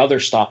 but the other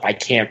stuff I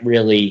can't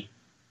really...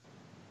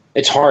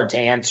 It's hard to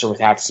answer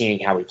without seeing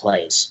how he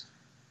plays.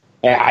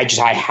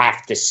 I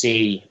have to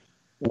see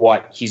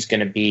what he's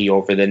going to be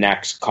over the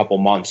next couple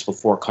months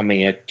before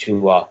coming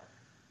to a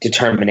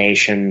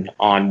determination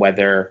on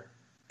whether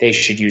they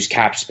should use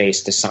cap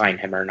space to sign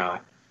him or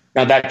not.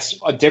 Now, that's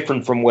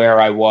different from where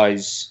I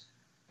was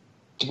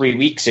 3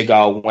 weeks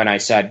ago when I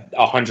said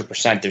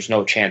 100% there's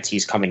no chance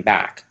he's coming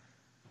back.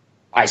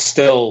 I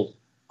still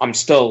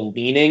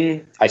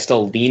lean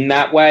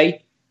that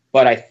way,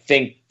 but I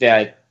think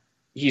that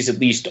he's at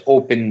least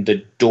opened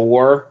the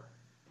door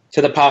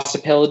to the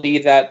possibility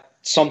that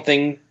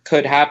something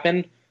could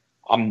happen.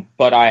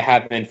 But I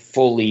haven't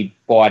fully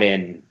bought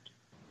in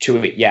to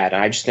it yet.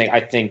 And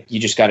I think you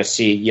just got to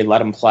see, you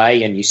let him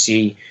play and you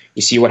see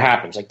what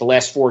happens. Like the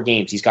last 4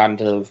 games, he's gotten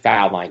to the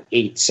foul line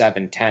 8,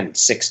 7, 10,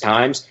 6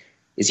 times.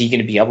 Is he going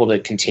to be able to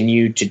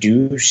continue to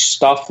do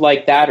stuff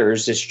like that, or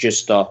is this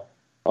just a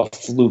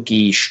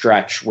fluky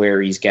stretch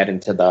where he's getting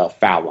to the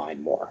foul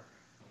line more?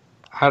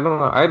 I don't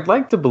know. I'd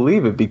like to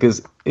believe it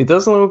because it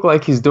doesn't look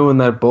like he's doing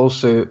that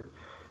bullshit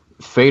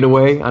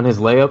fadeaway on his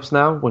layups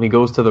now when he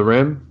goes to the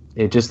rim.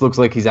 It just looks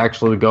like he's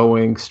actually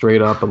going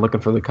straight up and looking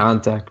for the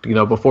contact.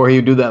 Before he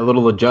would do that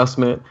little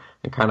adjustment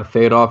and kind of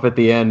fade off at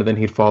the end and then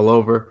he'd fall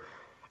over.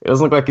 It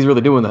doesn't look like he's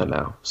really doing that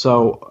now.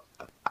 So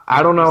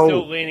I don't know. He's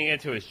still leaning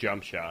into his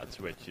jump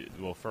shots, which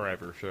will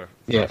forever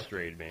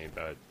frustrate me.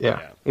 But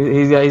yeah.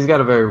 He's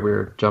got a very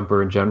weird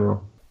jumper in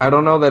general. I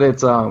don't know that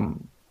it's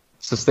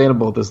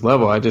sustainable at this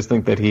level. I just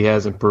think that he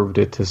has improved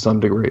it to some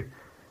degree.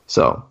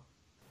 So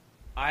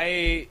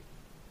I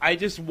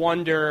just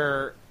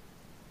wonder.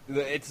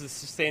 It's the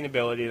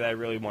sustainability that I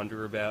really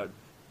wonder about.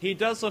 He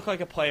does look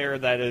like a player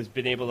that has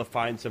been able to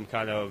find some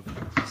kind of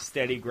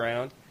steady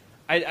ground.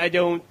 I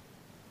don't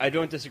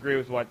disagree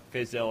with what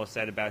Fizdale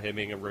said about him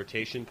being a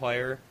rotation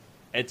player.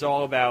 It's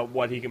all about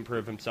what he can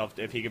prove himself.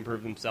 If he can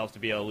prove himself to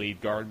be a lead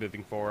guard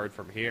moving forward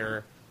from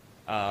here,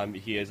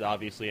 he is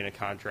obviously in a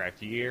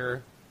contract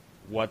year.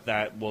 What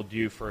that will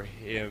do for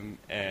him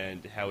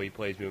and how he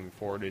plays moving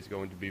forward is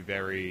going to be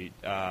very,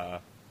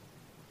 it's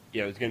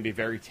going to be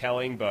very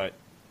telling. But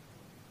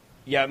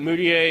yeah,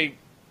 Moutier,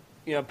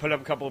 put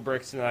up a couple of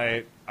bricks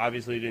tonight.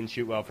 Obviously didn't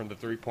shoot well from the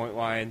 3-point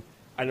line.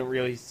 I don't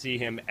really see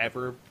him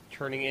ever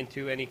turning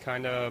into any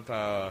kind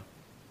of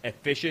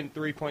efficient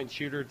 3-point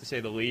shooter, to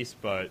say the least.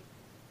 But,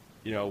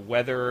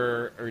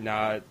 whether or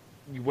not,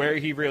 where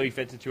he really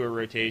fits into a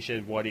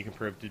rotation, what he can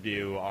prove to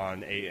do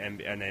on an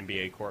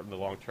NBA court in the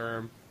long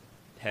term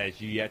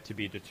has yet to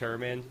be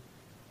determined.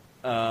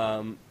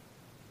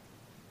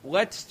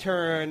 Let's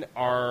turn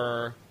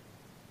our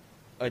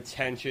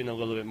attention a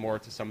little bit more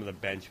to some of the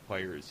bench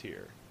players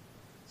here.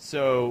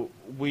 So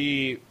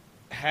we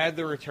had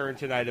the return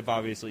tonight of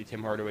obviously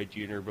Tim Hardaway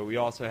Jr., but we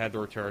also had the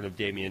return of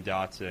Damian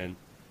Dotson,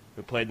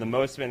 who played the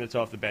most minutes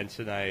off the bench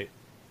tonight.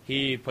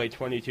 He played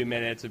 22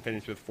 minutes and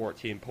finished with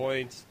 14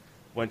 points,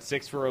 went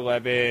 6 for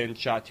 11,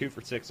 shot 2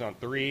 for 6 on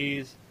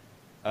threes.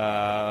 He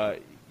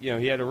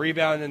had a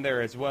rebound in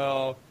there as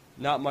well.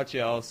 Not much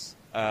else.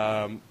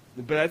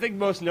 But I think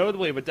most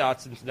notably with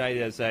Dotson tonight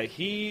is that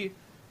he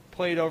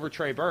played over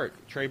Trey Burke.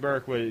 Trey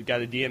Burke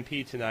got a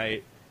DMP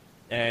tonight.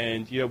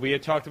 And, we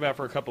had talked about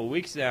for a couple of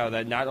weeks now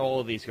that not all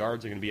of these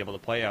guards are going to be able to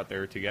play out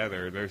there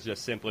together. There's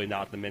just simply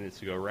not the minutes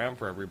to go around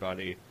for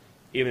everybody,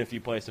 even if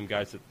you play some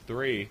guys at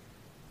 3.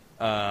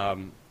 So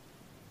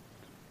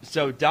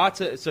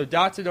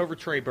Dotson over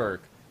Trey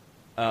Burke.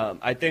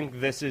 I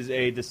think this is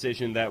a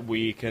decision that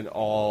we can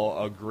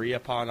all agree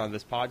upon on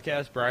this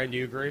podcast. Brian, do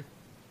you agree?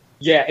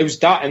 Yeah, it was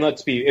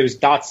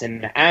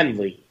Dotson and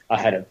Lee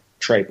ahead of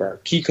Trey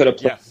Burke. He could have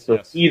played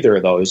either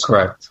of those.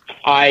 Correct.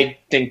 I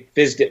think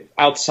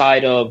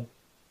outside of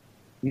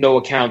no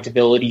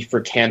accountability for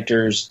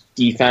Cantor's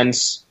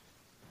defense,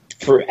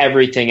 for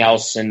everything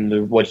else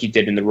and what he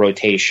did in the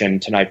rotation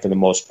tonight for the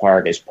most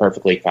part is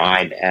perfectly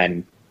fine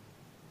and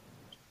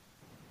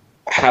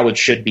how it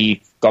should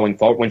be going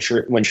forward. When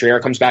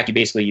Schreier comes back,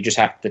 you just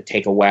have to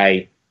take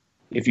away,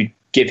 if you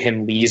give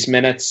him Lee's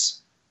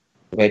minutes,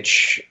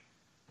 which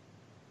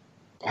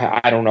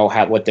I don't know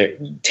what they're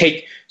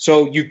take.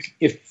 So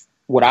if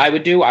what I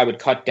would do, I would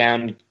cut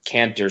down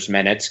Cantor's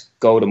minutes,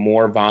 go to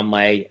more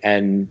Vonleh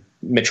and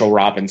Mitchell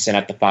Robinson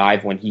at the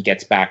 5 when he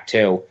gets back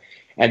too.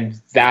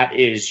 And that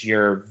is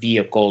your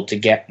vehicle to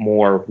get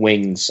more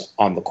wings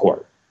on the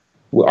court.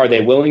 Are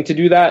they willing to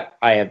do that?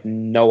 I have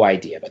no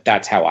idea, but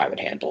that's how I would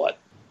handle it.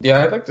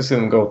 Yeah, I'd like to see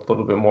them go a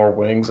little bit more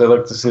wings. I'd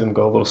like to see them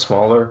go a little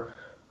smaller.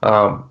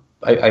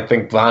 I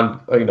think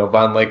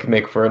Vonleh can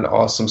make for an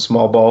awesome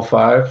small ball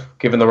 5,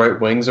 given the right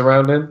wings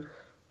around him.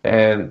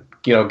 And,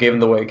 given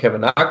the way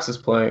Kevin Knox is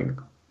playing,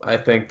 I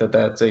think that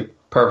that's a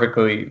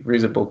perfectly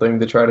reasonable thing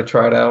to try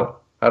it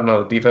out. I don't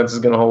know, the defense is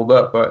going to hold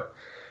up, but,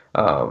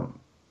 Dotson,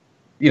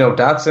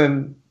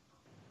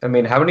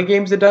 how many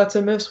games did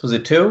Dotson miss? Was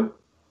it 2?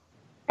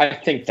 I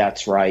think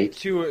that's right.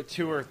 2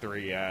 or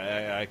 3,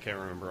 yeah. I can't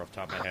remember off the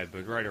top of my head,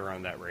 but right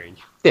around that range.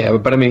 Yeah,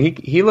 but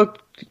he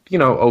looked,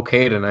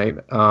 okay tonight.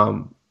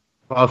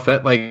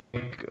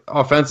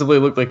 Offensively,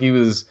 looked like he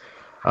was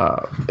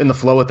in the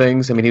flow of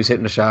things. He was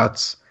hitting the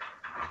shots.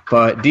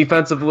 But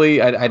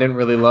defensively, I didn't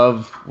really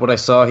love what I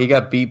saw. He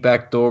got beat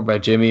backdoor by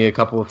Jimmy a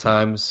couple of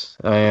times.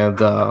 And,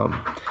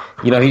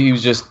 he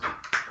was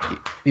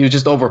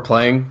just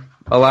overplaying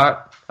a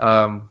lot.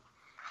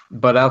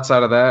 But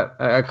outside of that,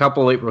 a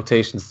couple late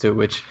rotations too,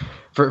 which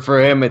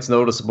for him it's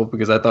noticeable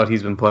because I thought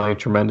he's been playing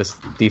tremendous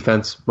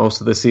defense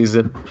most of the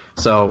season.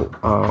 So,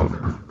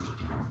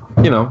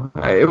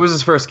 it was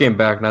his first game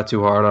back, not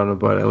too hard on him,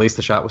 but at least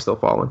the shot was still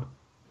falling.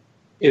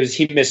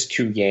 He missed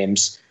 2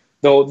 games.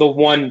 Though the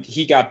one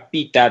he got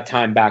beat that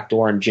time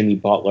backdoor on Jimmy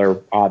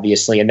Butler,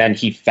 obviously, and then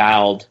he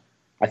fouled.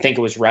 I think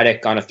it was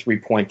Redick on a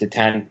 3-point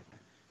attempt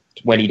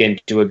when he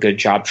didn't do a good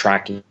job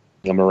tracking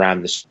him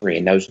around the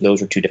screen. Those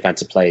were two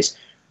defensive plays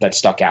that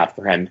stuck out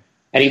for him.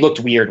 And he looked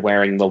weird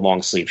wearing the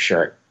long sleeve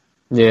shirt.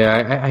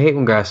 Yeah, I hate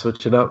when guys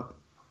switch it up.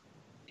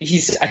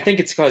 I think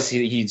it's because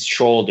his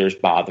shoulders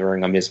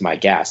bothering him, is my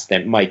guess.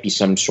 There might be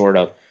some sort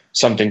of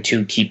something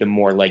to keep him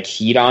more like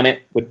heat on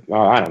it.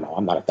 I don't know.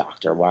 I'm not a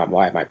doctor. Why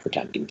am I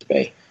pretending to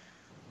be?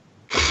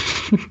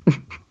 It's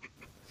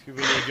going to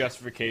be no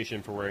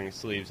justification for wearing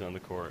sleeves on the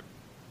court.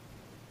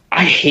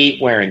 I hate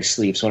wearing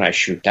sleeves when I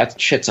shoot. That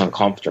shit's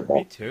uncomfortable.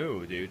 Me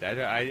too, dude.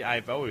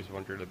 I've always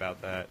wondered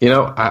about that. You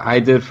know, I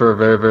did for a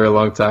very, very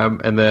long time,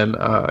 and then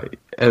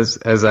as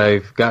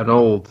I've gotten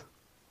old,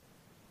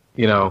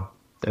 you know,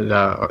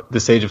 at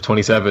this age of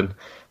 27,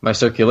 my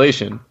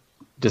circulation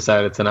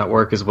decided to not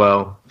work as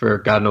well for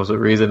God knows what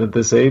reason at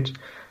this age.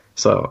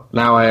 So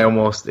now I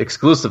almost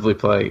exclusively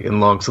play in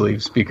long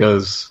sleeves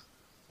because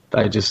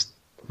I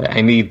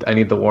need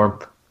the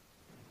warmth.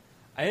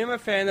 I am a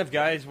fan of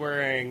guys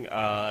wearing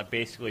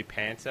basically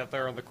pants out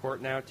there on the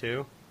court now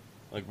too,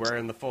 like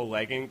wearing the full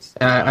leggings.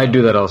 I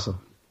do that also.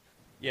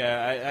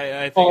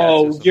 Yeah, I think.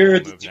 Oh, you're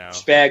the now.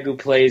 douchebag who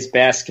plays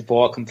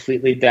basketball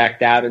completely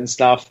decked out and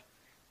stuff.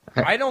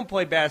 I don't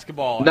play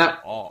basketball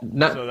at all,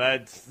 so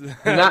that's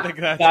I think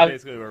that's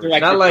basically where we're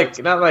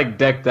not like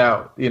decked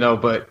out, you know.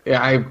 But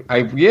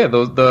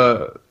those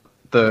the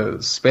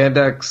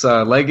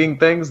spandex legging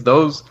things,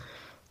 those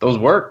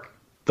work.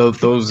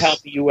 Those tell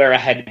me you wear a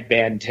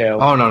headband too.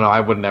 Oh no, I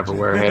would never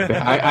wear a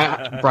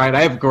headband. Brian,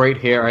 I have great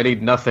hair. I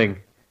need nothing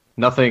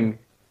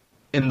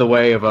in the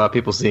way of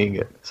people seeing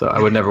it. So I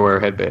would never wear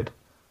a headband.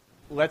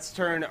 Let's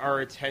turn our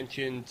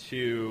attention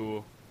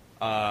to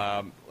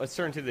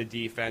the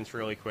defense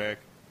really quick.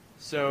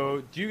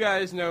 So, do you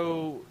guys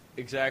know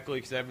exactly,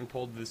 because I haven't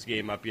pulled this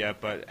game up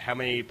yet, but how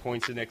many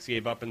points the Knicks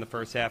gave up in the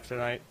first half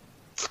tonight?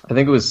 I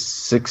think it was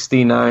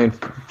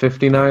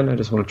 69-59. I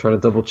just want to try to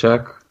double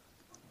check.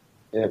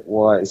 It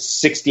was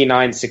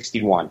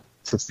 69-61.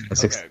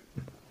 69-60. Okay.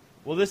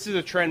 Well, this is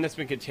a trend that's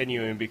been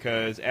continuing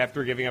because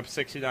after giving up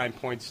 69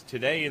 points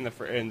today in the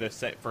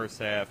first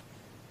half,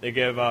 they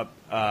gave up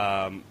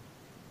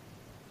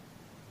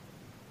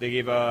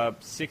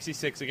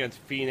 66 against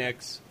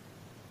Phoenix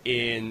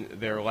in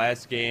their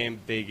last game.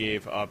 They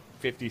gave up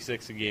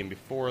 56 a game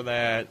before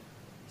that,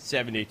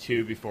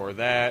 72 before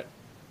that.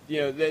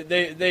 You know,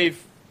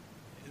 they've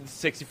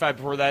 65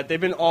 before that.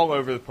 They've been all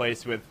over the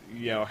place with,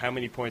 you know, how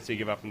many points they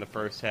give up in the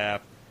first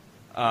half.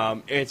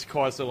 It's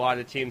caused a lot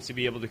of teams to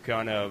be able to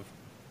kind of,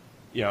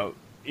 you know,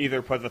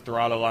 either put the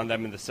throttle on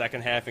them in the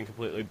second half and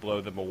completely blow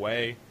them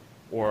away,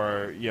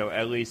 or, you know,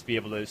 at least be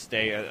able to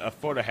stay a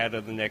foot ahead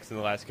of the Knicks in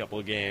the last couple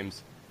of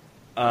games.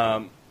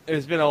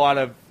 There's been a lot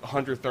of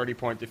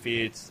 130-point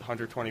defeats,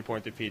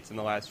 120-point defeats in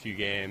the last few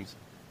games.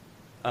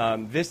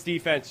 This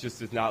defense just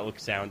does not look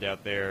sound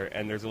out there,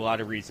 and there's a lot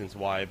of reasons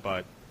why,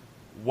 but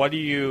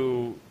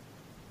Kyle,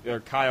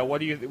 what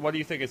do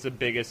you think is the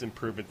biggest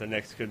improvement the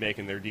Knicks could make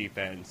in their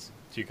defense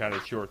to kind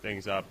of shore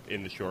things up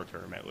in the short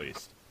term, at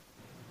least?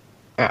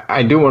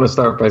 I do want to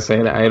start by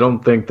saying I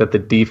don't think that the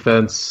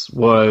defense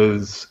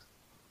was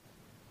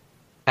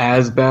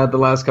as bad the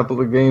last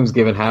couple of games,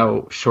 given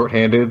how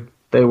shorthanded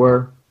they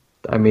were.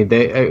 I mean,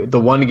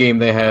 the one game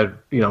they had,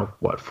 you know,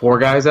 4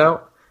 guys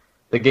out.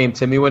 The game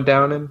Timmy went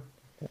down in.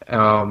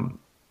 You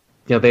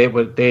know, they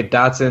had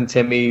Dotson,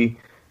 Timmy,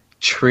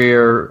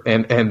 Trier,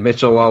 and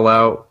Mitchell all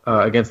out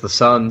against the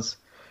Suns.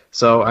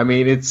 So I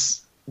mean,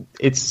 it's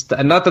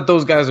not that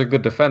those guys are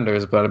good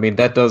defenders, but I mean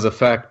that does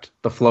affect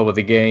the flow of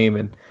the game.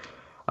 And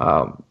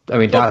I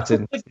mean,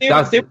 Dotson. They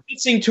were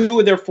missing 2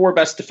 of their 4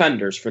 best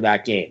defenders for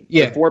that game.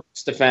 Yeah. The 4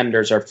 best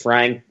defenders are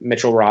Frank,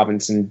 Mitchell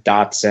Robinson,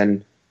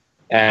 Dotson,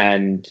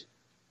 and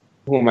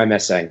who am I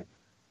missing?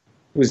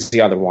 Who's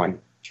the other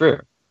one?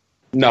 Trier.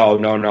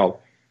 No.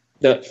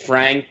 The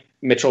Frank,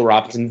 Mitchell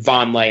Robinson,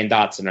 Vonleh, and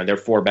Dotson are their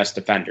 4 best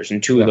defenders,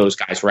 and 2 of those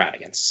guys were out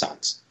against the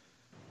Suns.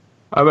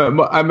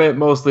 I meant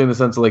mostly in the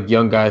sense of like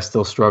young guys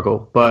still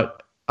struggle,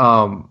 but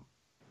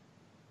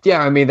yeah,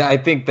 I mean I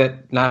think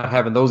that not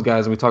having those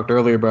guys, and we talked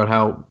earlier about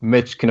how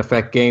Mitch can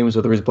affect games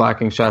whether he's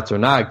blocking shots or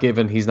not,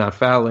 given he's not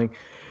fouling.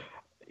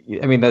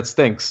 I mean that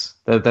stinks.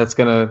 That's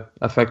going to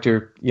affect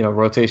your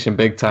rotation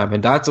big time.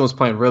 And Dotson was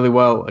playing really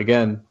well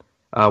again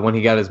when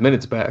he got his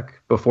minutes back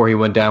before he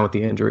went down with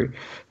the injury.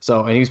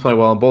 So, and he's playing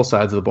well on both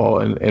sides of the ball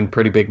in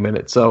pretty big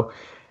minutes. So,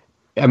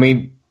 I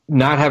mean,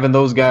 not having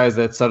those guys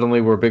that suddenly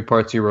were big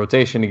parts of your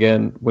rotation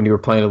again when you were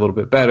playing a little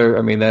bit better,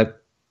 I mean,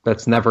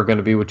 that's never going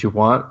to be what you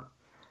want.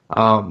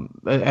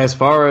 As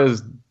far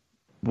as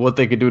what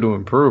they could do to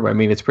improve, I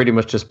mean, it's pretty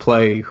much just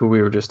play who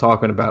we were just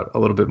talking about a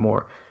little bit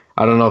more.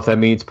 I don't know if that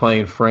means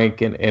playing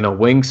Frank in a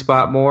wing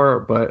spot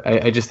more, but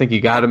I just think you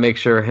got to make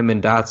sure him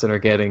and Dotson are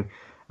getting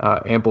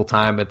ample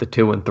time at the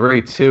 2 and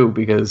 3 too,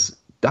 because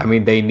I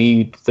mean they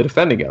need the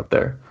defending out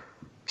there.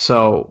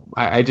 So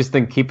I just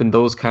think keeping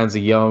those kinds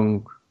of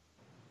young,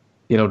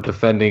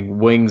 defending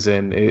wings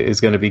in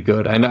is going to be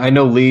good. I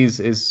know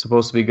Lee's is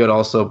supposed to be good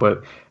also,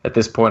 but at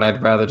this point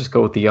I'd rather just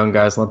go with the young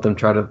guys, let them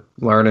try to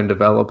learn and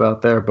develop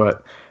out there.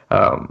 But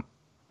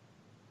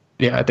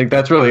yeah, I think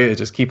that's really it.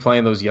 Just keep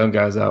playing those young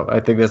guys out. I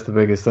think that's the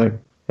biggest thing.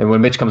 And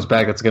when Mitch comes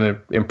back, that's going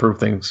to improve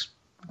things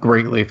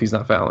greatly if he's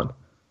not fouling.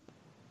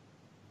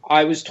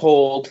 I was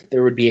told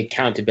there would be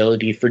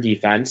accountability for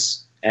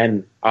defense,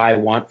 and I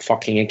want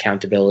fucking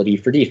accountability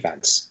for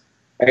defense.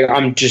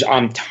 I'm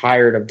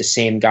tired of the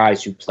same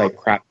guys who play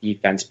crap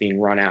defense being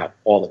run out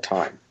all the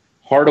time.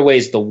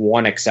 Hardaway's the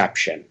one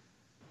exception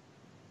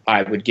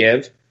I would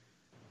give,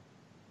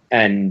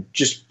 and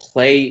just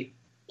play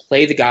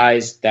the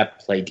guys that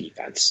play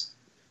defense.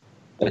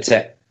 That's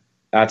it.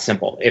 That's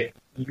simple. If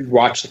you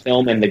watch the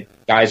film and the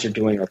guys are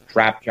doing a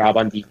crap job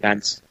on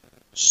defense,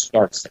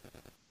 start.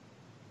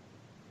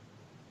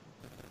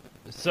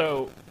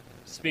 So,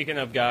 speaking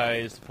of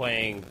guys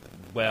playing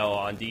well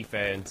on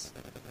defense,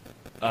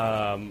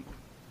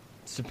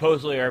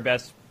 supposedly our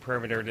best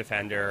perimeter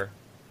defender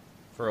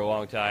for a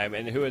long time,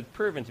 and who has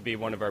proven to be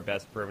one of our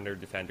best perimeter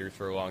defenders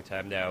for a long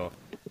time now,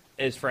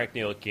 is Frank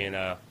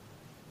Ntilikina.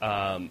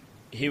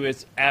 He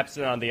was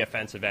absent on the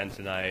offensive end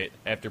tonight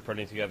after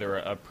putting together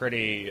a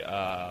pretty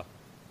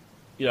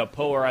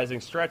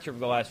polarizing stretch over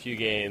the last few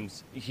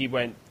games. He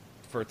went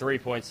for 3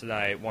 points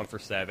tonight, 1 for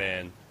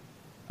 7,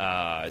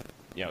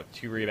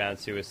 2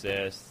 rebounds, 2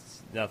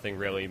 assists. Nothing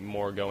really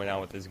more going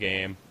on with his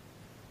game.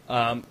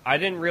 I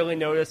didn't really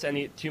notice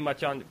too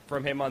much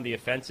from him on the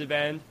offensive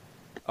end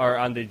or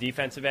on the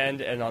defensive end,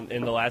 and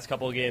in the last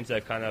couple of games,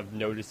 I've kind of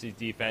noticed his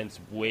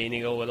defense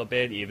waning a little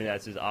bit, even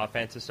as his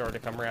offense has started to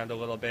come around a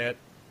little bit.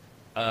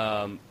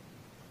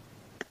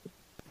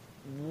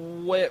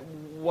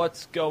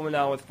 What's going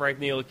on with Frank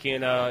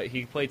Ntilikina?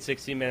 He played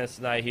 60 minutes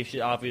tonight. He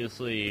should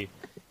obviously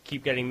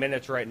keep getting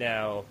minutes right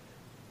now,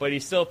 but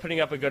he's still putting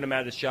up a good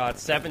amount of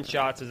shots. 7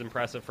 shots is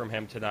impressive from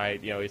him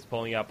tonight. He's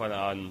pulling up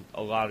on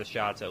a lot of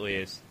shots at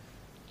least.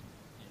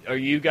 Are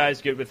you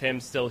guys good with him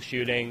still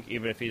shooting,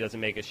 even if he doesn't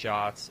make his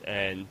shots,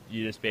 and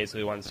you just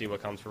basically want to see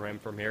what comes from him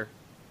from here?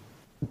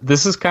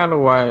 This is kind of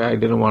why I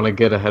didn't want to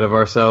get ahead of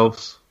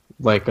ourselves.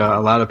 Like a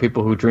lot of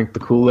people who drink the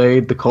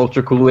Kool-Aid, the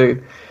culture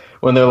Kool-Aid,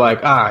 when they're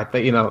like,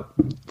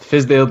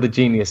 Fizdale the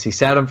genius. He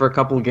sat him for a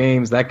couple of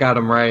games. That got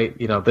him right.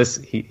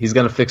 He's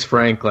going to fix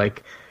Frank.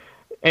 Like,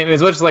 and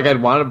as much as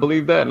I'd want to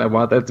believe that, and I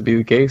want that to be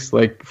the case,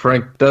 like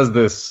Frank does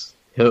this.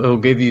 He'll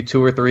give you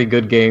 2 or 3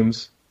 good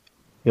games.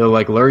 He'll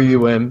lure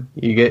you in.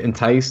 You get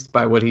enticed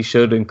by what he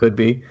should and could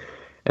be,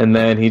 and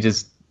then he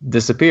just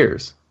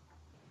disappears.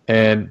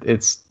 And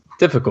it's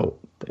difficult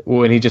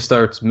when he just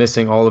starts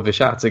missing all of his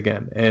shots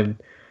again. And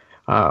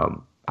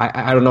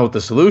I don't know what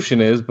the solution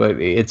is, but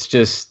it's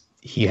just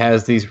he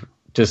has these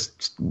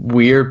just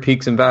weird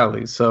peaks and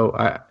valleys. So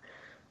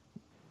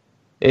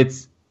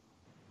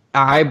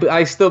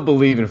I still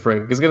believe in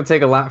Frank. It's going to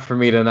take a lot for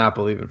me to not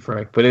believe in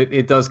Frank, but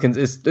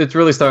it's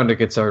really starting to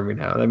concern me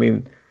now. I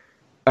mean,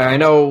 I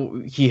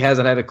know he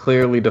hasn't had a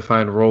clearly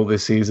defined role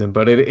this season,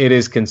 but it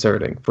is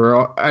concerning.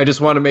 I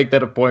just want to make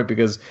that a point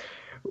because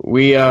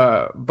we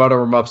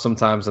butter him up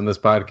sometimes on this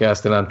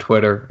podcast and on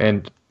Twitter,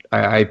 and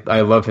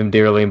I love him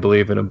dearly and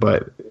believe in him,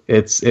 but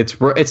it's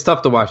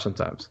tough to watch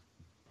sometimes.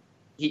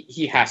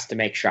 He has to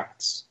make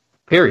shots.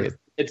 Period.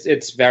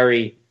 It's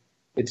very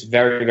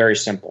very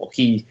simple.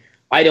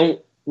 I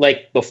don't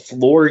like the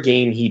floor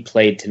game he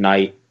played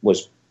tonight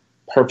was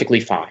perfectly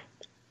fine,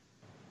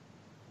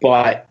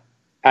 but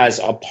as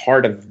a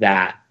part of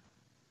that,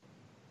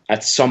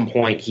 at some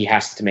point he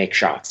has to make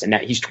shots, and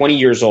that he's 20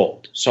 years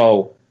old.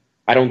 So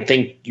I don't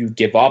think you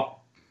give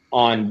up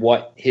on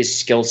what his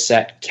skill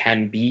set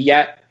can be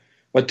yet.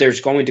 But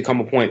there's going to come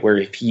a point where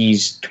if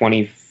he's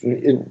 20,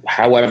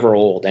 however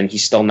old, and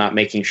he's still not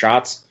making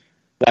shots,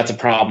 that's a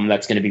problem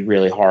that's going to be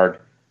really hard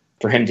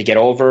for him to get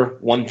over.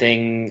 One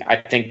thing I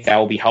think that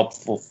will be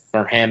helpful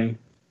for him,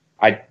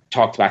 I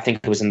think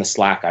it was in the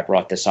Slack, I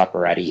brought this up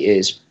already,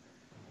 is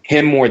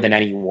him more than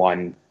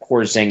anyone,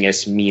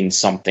 Porzingis means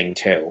something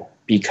too.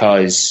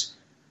 Because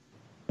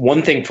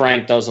one thing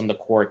Frank does on the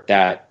court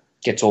that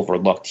gets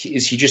overlooked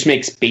is he just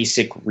makes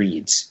basic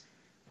reads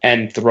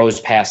and throws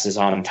passes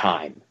on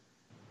time.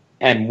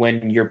 And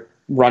when you're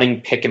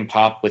running pick and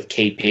pop with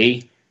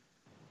KP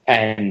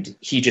and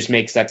he just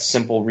makes that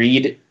simple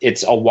read,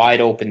 it's a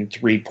wide open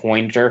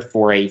 3-pointer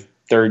for a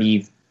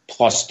 30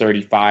 plus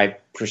 35%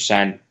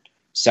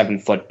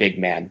 7-foot big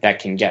man that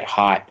can get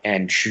hot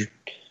and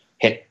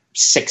hit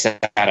 6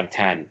 out of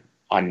 10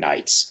 on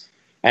nights.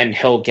 And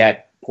he'll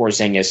get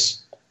Porzingis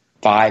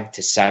 5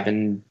 to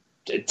 7,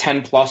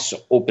 10 plus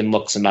open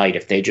looks a night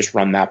if they just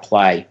run that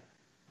play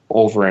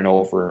over and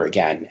over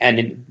again.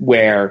 And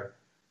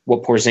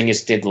what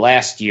Porzingis did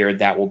last year,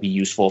 that will be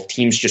useful if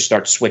teams just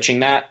start switching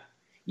that.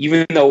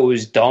 Even though it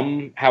was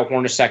dumb how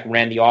Hornacek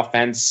ran the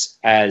offense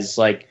as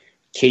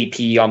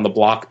KP on the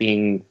block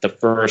being the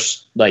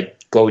first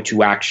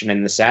go-to action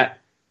in the set,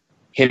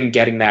 him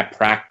getting that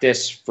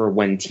practice for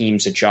when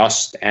teams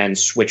adjust and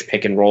switch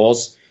pick and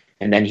rolls,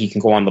 and then he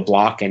can go on the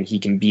block and he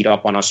can beat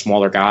up on a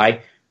smaller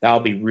guy, that'll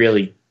be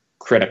really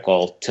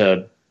critical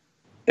to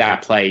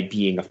that play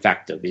being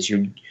effective. Is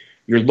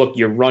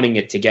you're running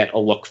it to get a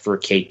look for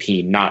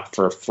KP, not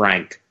for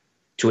Frank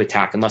to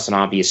attack, unless an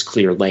obvious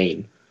clear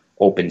lane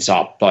opens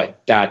up. But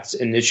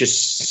it's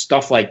just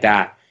stuff like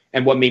that.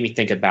 And what made me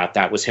think about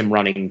that was him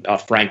running,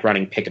 Frank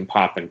running pick and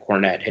pop, and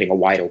Cornette hitting a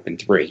wide open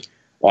three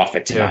off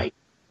it tonight.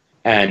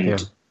 Yeah.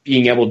 And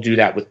being able to do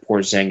that with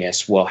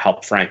Porzingis will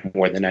help Frank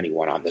more than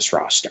anyone on this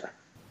roster.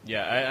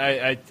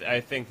 Yeah,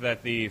 I think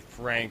that the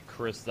Frank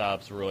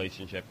Kristaps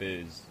relationship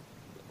is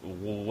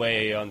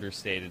way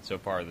understated so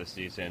far this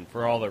season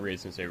for all the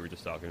reasons they were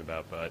just talking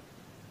about. But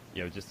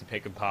just the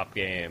pick and pop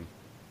game,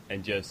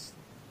 and just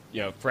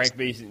Frank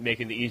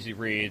making the easy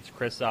reads,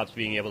 Kristaps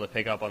being able to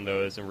pick up on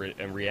those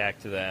and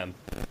react to them.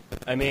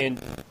 I mean,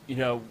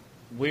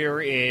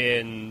 we're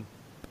in,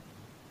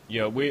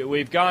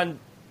 we've gone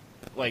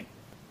like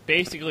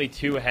basically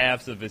two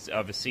halves of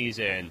a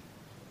season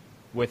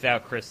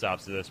without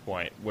Kristaps at this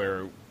point,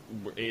 where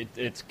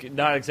it's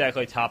not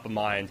exactly top of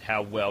mind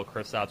how well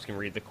Kristaps can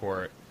read the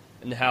court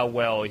and how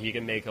well he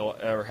can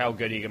or how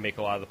good he can make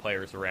a lot of the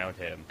players around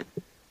him.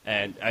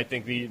 And I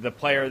think the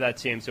player that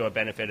seems to have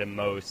benefited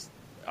most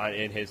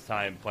in his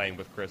time playing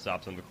with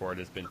Kristaps on the court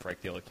has been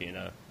Frank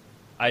Ntilikina.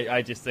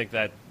 I just think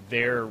that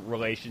their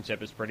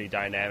relationship is pretty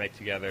dynamic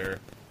together,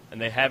 and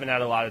they haven't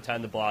had a lot of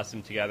time to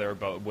blossom together.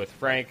 But with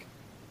Frank,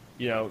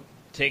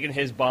 taking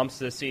his bumps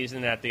this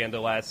season at the end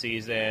of last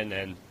season,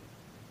 and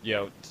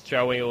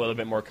showing a little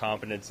bit more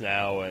confidence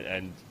now,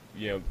 and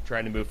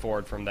trying to move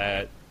forward from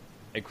that,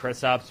 and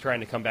Kristaps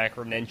trying to come back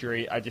from an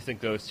injury, I just think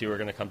those two are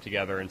going to come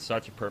together in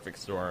such a perfect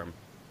storm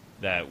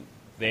that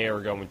they are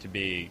going to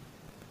be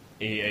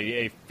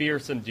a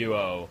fearsome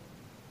duo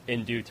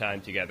in due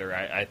time together.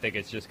 I think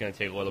it's just going to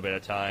take a little bit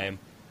of time,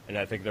 and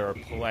I think there are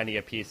plenty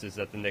of pieces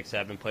that the Knicks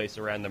have in place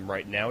around them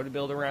right now to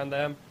build around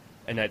them,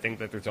 and I think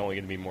that there's only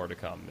going to be more to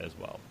come as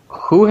well.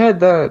 Who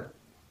had that?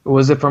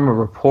 Was it from a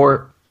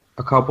report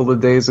a couple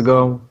of days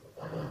ago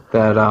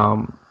that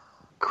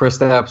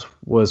Kristaps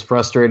was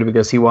frustrated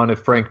because he wanted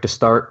Frank to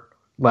start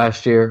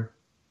last year?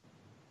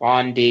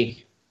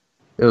 Bondi.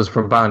 It was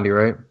from Bondi,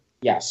 right?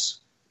 Yes.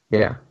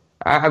 Yeah.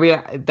 I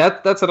mean,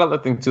 that's another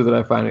thing, too, that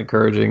I find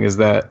encouraging is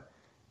that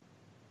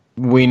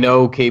we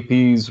know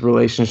KP's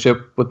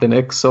relationship with the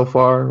Knicks so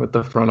far, with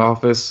the front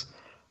office.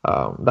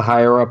 The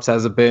higher-ups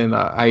hasn't been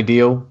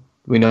ideal.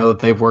 We know that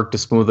they've worked to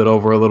smooth it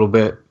over a little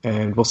bit,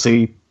 and we'll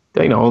see.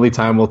 Only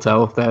time will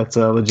tell if that's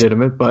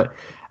legitimate. But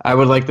I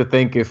would like to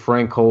think if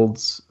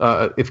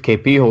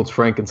KP holds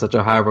Frank in such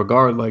a high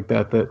regard like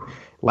that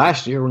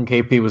last year when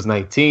KP was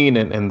 19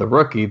 and the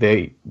rookie,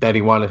 that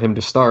he wanted him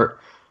to start.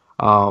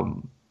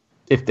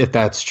 If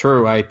that's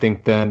true, I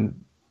think then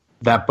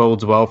that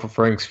bodes well for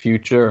Frank's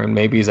future and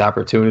maybe his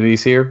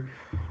opportunities here.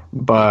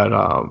 But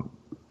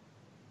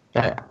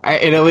it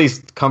at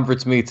least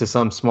comforts me to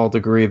some small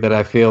degree that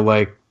I feel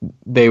like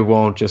they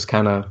won't just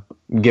kind of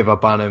give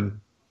up on him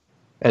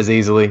as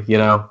easily,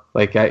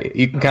 Like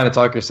you can kind of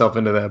talk yourself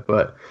into that,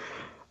 but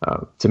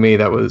to me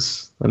that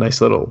was a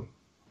nice little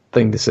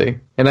thing to see.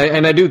 And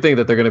I do think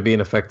that they're going to be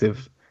an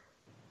effective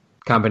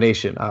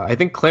combination. I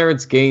think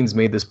Clarence Gaines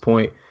made this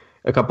point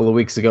a couple of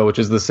weeks ago, which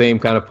is the same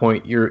kind of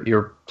point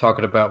you're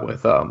talking about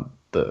with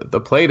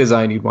the play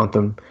design you'd want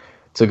them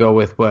to go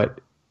with. But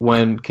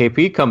when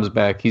KP comes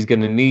back, he's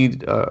going to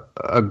need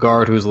a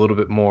guard who's a little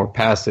bit more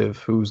passive,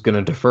 who's going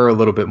to defer a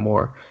little bit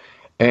more.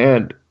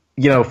 And,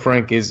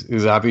 Frank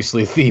is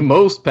obviously the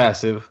most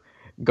passive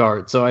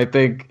guard. So I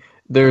think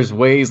there's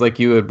ways, like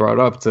you had brought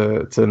up,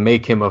 to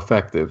make him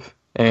effective.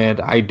 And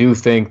I do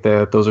think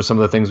that those are some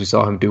of the things we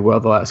saw him do well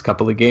the last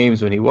couple of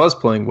games when he was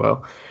playing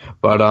well.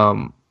 But,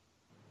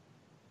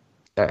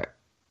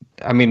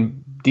 I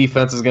mean,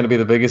 defense is going to be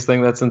the biggest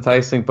thing that's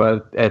enticing,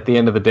 but at the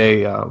end of the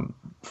day,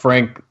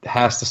 Frank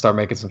has to start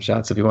making some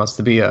shots if he wants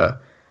to be a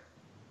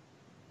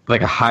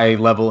high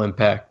level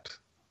impact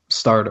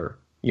starter,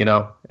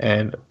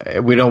 and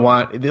we don't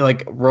want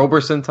like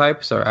Roberson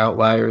types are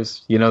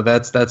outliers.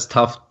 That's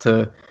tough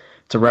to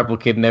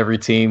replicate in every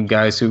team,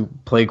 guys who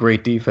play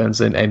great defense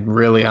and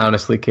really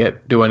honestly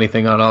can't do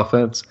anything on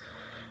offense.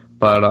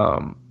 But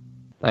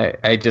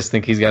I just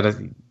think he's got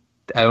to.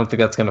 I don't think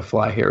that's going to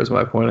fly here. Is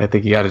my point. I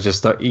think you got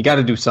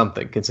to do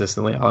something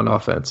consistently on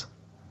offense.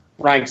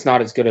 Frank's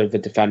not as good of a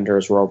defender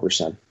as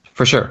Roberson.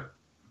 For sure.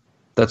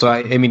 That's why.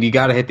 I mean, you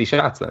got to hit these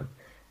shots then.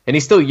 And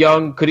he's still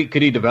young. Could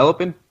he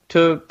develop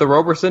into the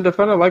Roberson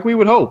defender? Like we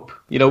would hope.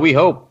 We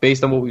hope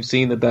based on what we've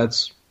seen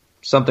that's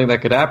something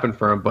that could happen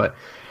for him. But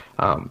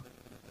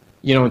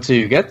until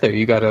you get there,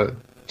 you got to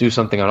do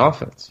something on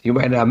offense. You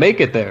might not make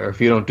it there if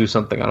you don't do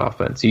something on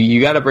offense.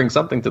 You got to bring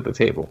something to the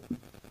table.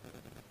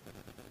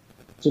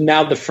 So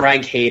now the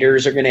Frank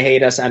haters are going to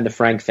hate us, and the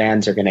Frank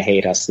fans are going to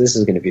hate us. This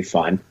is going to be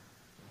fun.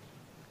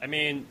 I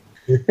mean,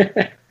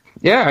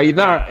 yeah, there's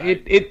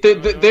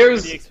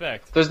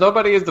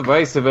nobody as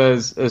divisive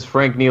as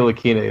Frank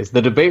Ntilikina is.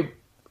 The debate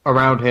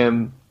around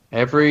him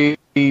every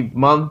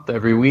month,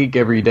 every week,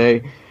 every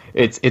day,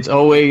 it's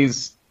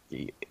always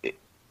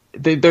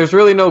there's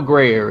really no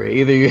gray area.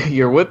 Either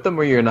you're with them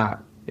or you're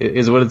not.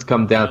 Is what it's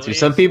come down to.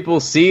 Some people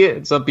see it,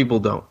 and some people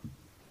don't.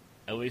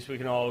 At least we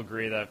can all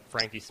agree that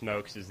Frankie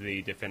Smokes is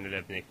the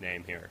definitive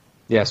nickname here.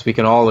 Yes, we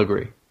can all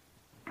agree.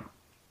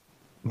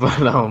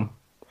 But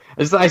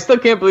I still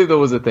can't believe that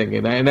was a thing,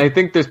 and I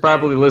think there's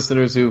probably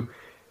listeners who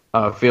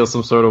feel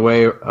some sort of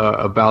way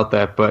about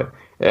that. But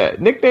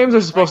nicknames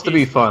are supposed to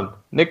be fun.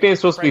 Nicknames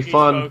supposed to be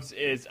fun. Smokes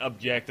is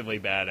objectively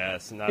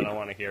badass, and I don't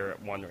want to hear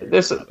it one way or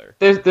another.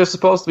 They're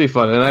supposed to be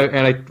fun,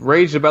 and I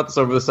raged about this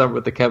over the summer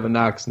with the Kevin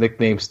Knox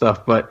nickname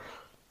stuff. But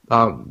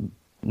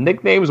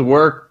nicknames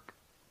work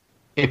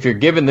if you're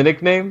given the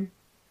nickname.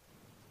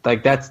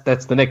 Like that's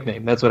the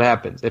nickname. That's what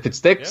happens. If it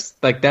sticks,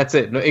 like that's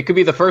it. It could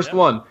be the first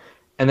one,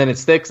 and then it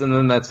sticks, and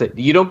then that's it.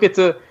 You don't get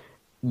to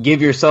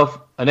give yourself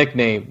a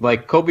nickname.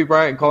 Like Kobe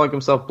Bryant calling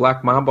himself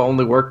Black Mamba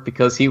only worked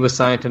because he was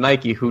signed to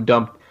Nike, who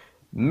dumped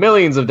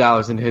millions of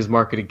dollars into his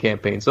marketing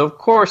campaign. So of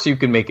course you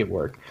can make it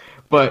work.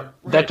 But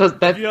that does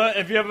that.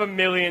 If you have $1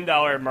 million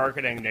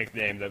marketing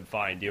nickname, then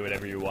fine, do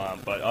whatever you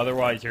want. But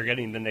otherwise, you're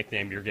getting the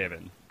nickname you're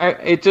given.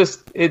 It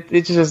just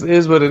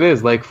is what it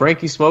is. Like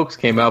Frankie Smokes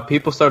came out,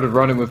 people started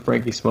running with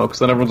Frankie Smokes.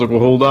 Then everyone's like, "Well,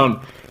 hold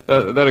on,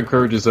 that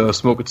encourages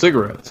smoking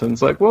cigarettes." And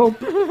it's like, well,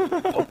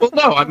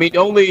 no. I mean,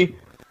 only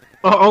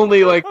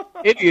like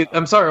idiots.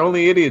 I'm sorry,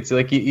 only idiots.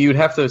 Like you'd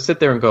have to sit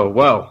there and go,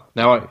 "Well,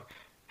 now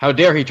how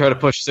dare he try to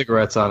push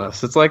cigarettes on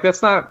us?" It's like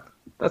that's not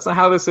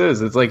how this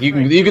is. It's like you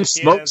can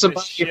smoke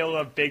somebody. Shield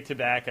of big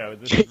tobacco.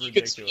 This is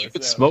ridiculous. You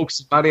can smoke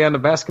somebody on the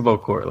basketball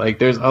court. Like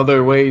there's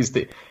other ways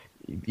to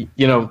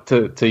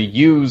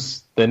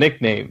use the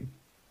nickname.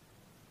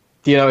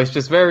 It's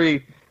just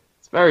very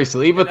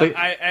silly. But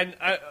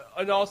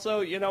and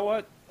also, you know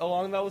what?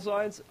 Along those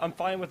lines, I'm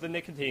fine with the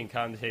nicotine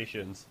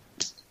connotations.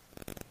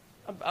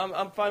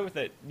 I'm fine with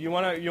it. You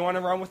wanna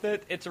run with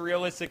it? It's a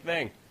realistic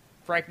thing.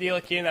 Frank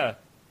Ntilikina,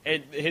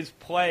 his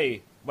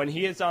play. When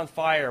he is on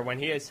fire, when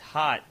he is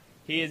hot,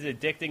 he is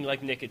addicting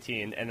like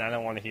nicotine, and I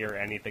don't want to hear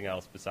anything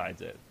else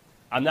besides it.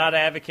 I'm not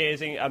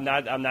advocating. I'm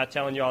not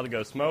telling you all to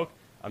go smoke.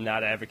 I'm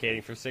not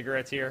advocating for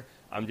cigarettes here.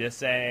 I'm just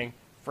saying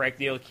Frank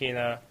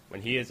Ntilikina,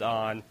 when he is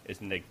on,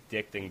 is an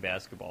addicting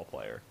basketball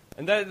player,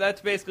 and that's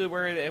basically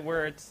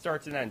where it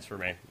starts and ends for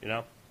me.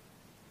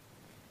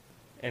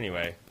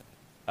 Anyway,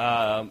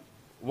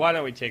 why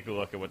don't we take a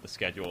look at what the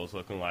schedule is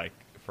looking like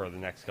for the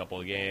next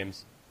couple of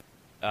games?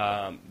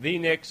 The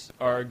Knicks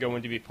are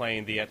going to be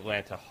playing the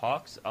Atlanta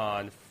Hawks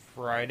on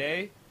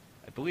Friday.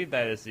 I believe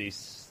that is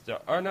the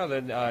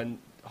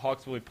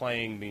Hawks will be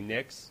playing the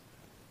Knicks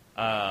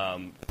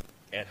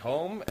at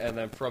home, and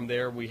then from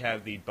there we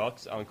have the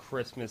Bucks on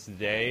Christmas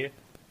Day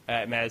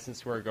at Madison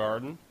Square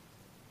Garden,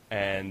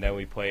 and then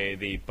we play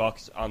the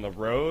Bucks on the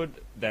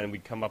road. Then we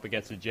come up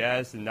against the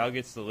Jazz, the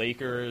Nuggets, the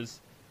Lakers,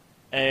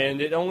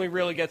 and it only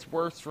really gets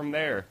worse from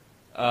there.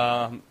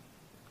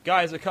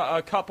 Guys, a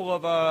couple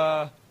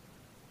of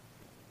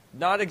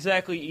not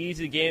exactly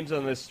easy games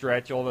on this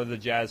stretch, although the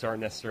Jazz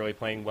aren't necessarily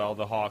playing well.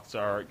 The Hawks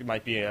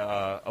might be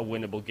a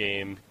winnable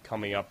game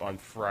coming up on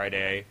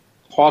Friday.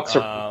 Hawks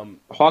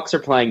are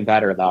playing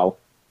better, though.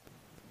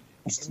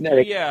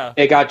 Yeah.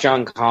 They got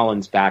John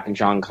Collins back, and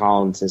John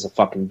Collins is a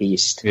fucking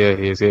beast. Yeah,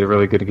 he had a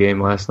really good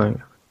game last night.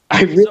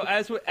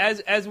 So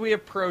as we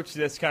approach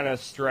this kind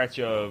of stretch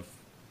of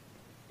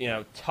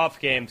tough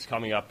games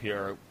coming up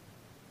here,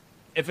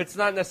 if it's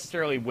not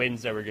necessarily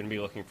wins that we're going to be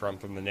looking from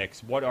the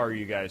Knicks, what are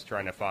you guys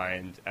trying to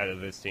find out of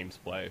this team's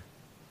play?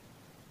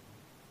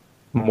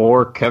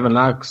 More Kevin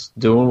Knox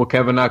doing what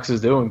Kevin Knox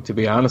is doing, to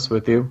be honest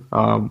with you.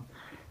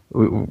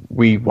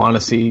 We want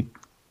to see,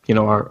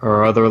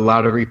 our other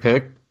lottery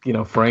pick,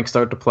 Frank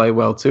start to play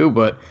well too,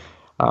 but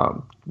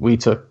we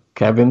took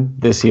Kevin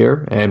this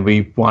year, and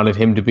we wanted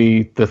him to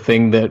be the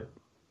thing that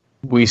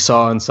we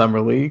saw in Summer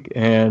League,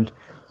 and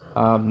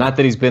not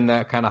that he's been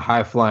that kind of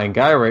high-flying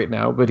guy right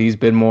now, but he's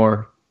been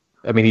more.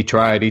 I mean, he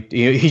tried.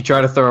 He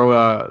tried to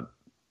throw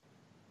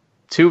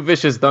 2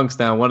 vicious dunks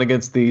down, one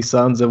against the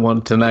Suns and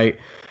one tonight,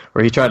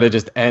 where he tried to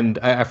just end.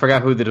 I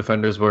forgot who the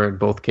defenders were in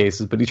both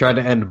cases, but he tried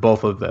to end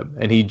both of them,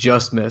 and he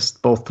just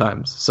missed both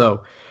times.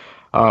 So,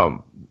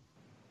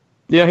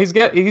 he's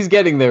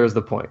getting there is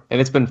the point,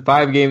 and it's been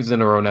 5 games in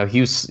a row now.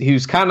 He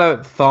was kind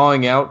of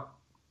thawing out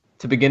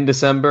to begin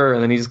December,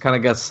 and then he just kind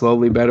of got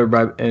slowly better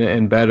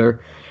and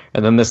better.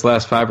 And then this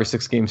last 5 or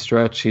 6 game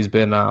stretch, he's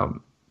been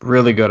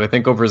really good. I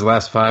think over his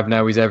last 5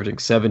 now, he's averaging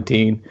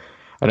 17.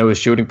 I know his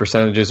shooting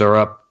percentages are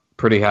up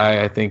pretty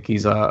high. I think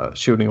he's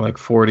shooting like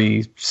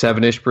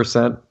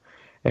 47-ish%,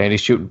 and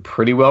he's shooting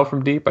pretty well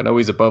from deep. I know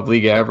he's above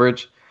league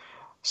average.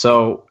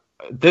 So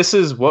this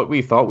is what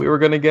we thought we were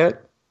going to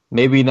get.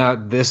 Maybe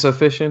not this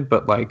efficient,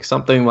 but like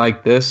something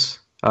like this.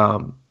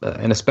 And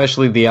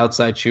especially the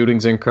outside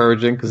shooting's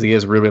encouraging because he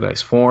has really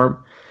nice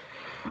form.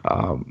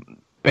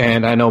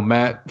 And I know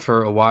Matt,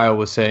 for a while,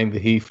 was saying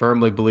that he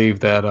firmly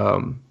believed that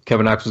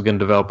Kevin Knox was going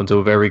to develop into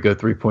a very good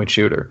three-point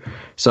shooter.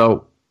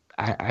 So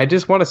I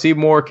just want to see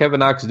more Kevin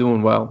Knox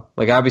doing well.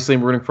 Like, obviously,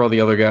 I'm rooting for all the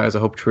other guys. I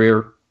hope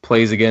Trier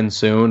plays again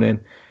soon, and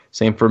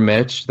same for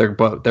Mitch. They're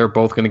both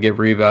going to get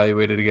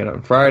reevaluated again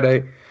on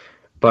Friday.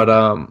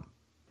 But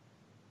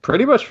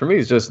pretty much for me,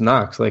 it's just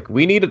Knox. Like,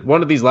 we needed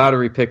one of these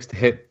lottery picks to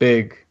hit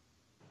big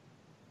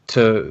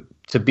to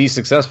be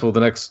successful the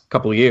next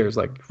couple of years.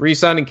 Like,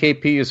 re-signing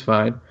KP is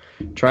fine.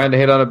 Trying to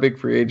hit on a big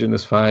free agent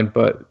is fine,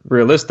 but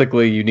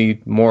realistically, you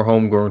need more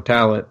homegrown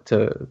talent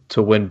to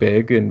win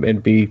big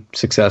and be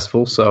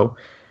successful. So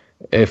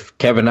if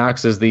Kevin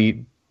Knox is the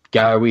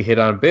guy we hit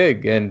on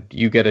big, and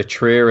you get a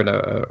Trier and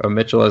a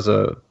Mitchell as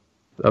a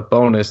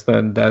bonus,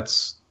 then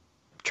that's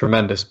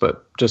tremendous.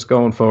 But just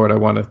going forward, I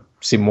want to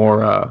see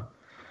more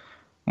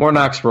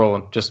Knox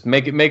rolling. Just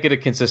make it a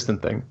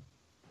consistent thing.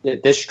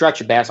 This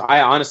stretch of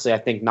I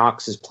think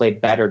Knox has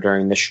played better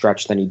during this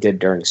stretch than he did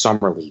during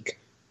Summer League.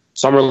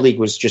 Summer League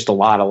was just a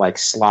lot of like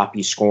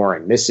sloppy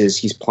scoring.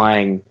 He's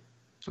playing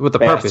with the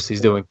purpose.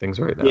 He's doing things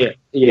right now.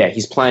 Yeah,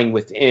 he's playing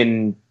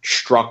within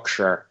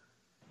structure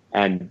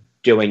and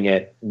doing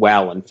it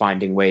well and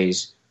finding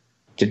ways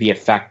to be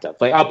effective.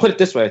 Like, I'll put it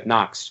this way with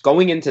Knox.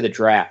 Going into the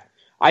draft,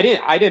 I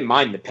didn't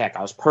mind the pick.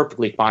 I was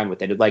perfectly fine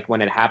with it. Like,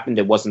 when it happened,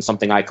 it wasn't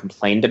something I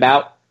complained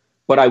about,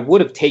 but I would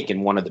have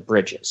taken one of the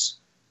Bridges.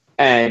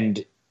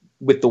 And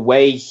with the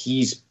way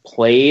he's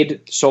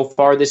played so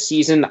far this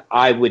season,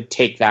 I would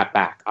take that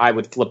back. I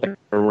would flip it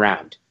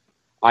around.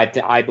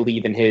 I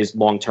believe in his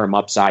long-term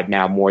upside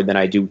now more than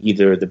I do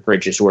either of the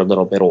Bridges who are a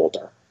little bit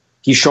older.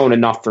 He's shown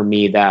enough for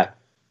me that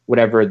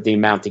whatever the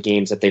amount of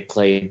games that they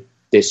played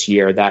this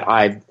year, that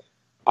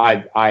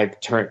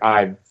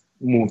I've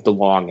moved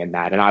along in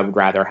that, and I would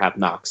rather have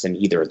Knox than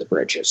either of the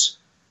Bridges.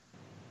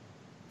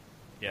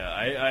 Yeah,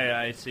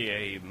 I see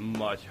a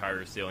much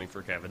higher ceiling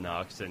for Kevin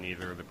Knox than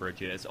either of the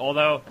Bridges.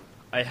 Although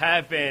I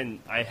have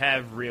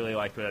really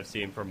liked what I've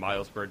seen from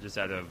Miles Bridges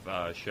out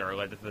of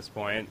Charlotte at this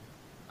point.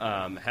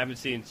 Haven't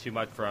seen too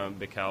much from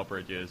Mikal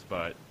Bridges,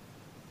 but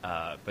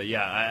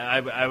yeah,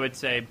 I would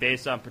say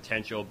based on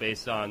potential,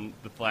 based on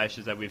the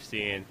flashes that we've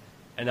seen,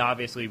 and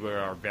obviously we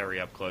are very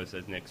up close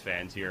as Knicks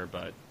fans here,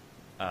 but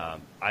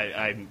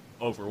I'm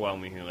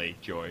overwhelmingly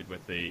joyed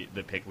with the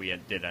pick we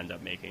did end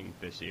up making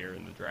this year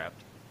in the draft.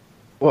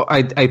 Well,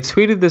 I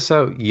tweeted this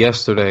out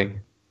yesterday,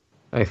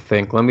 I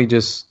think. Let me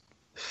just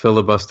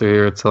filibuster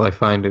here until I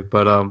find it.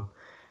 But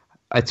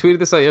I tweeted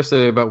this out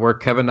yesterday about where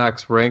Kevin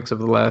Knox ranks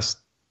over the last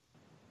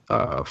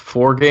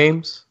 4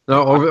 games.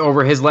 No,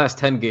 over his last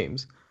 10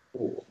 games.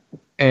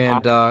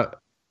 And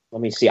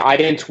let me see. I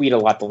didn't tweet a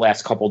lot the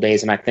last couple of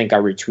days, and I think I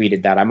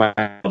retweeted that. I might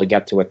be able to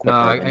get to it quicker.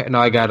 I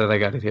got it. I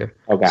got it here.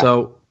 Okay.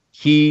 So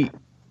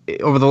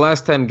over the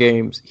last 10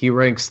 games, he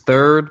ranks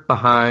 3rd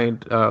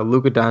behind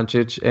Luka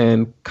Doncic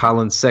and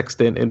Colin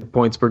Sexton in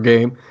points per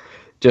game.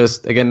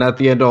 Just, again, not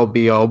the end-all,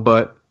 be-all,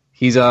 but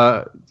he's they're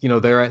at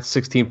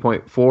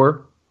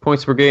 16.4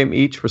 points per game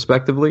each,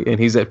 respectively, and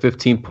he's at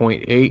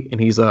 15.8,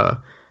 and he's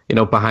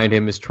behind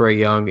him is Trae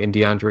Young and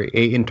DeAndre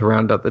Ayton to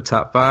round out the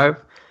top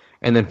 5.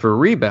 And then for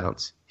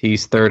rebounds,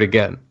 he's 3rd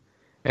again.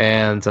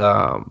 And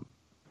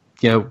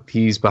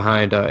he's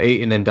behind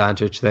Ayton and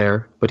Doncic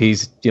there, but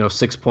he's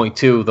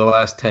 6.2 the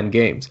last 10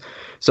 games.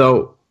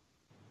 So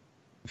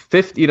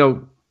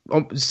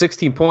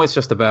 16 points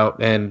just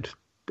about and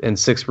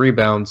 6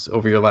 rebounds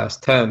over your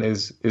last 10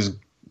 is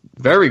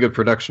very good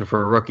production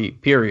for a rookie,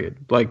 period.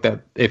 Like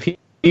that, if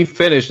he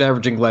finished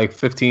averaging like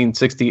 15,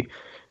 16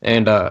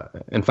 and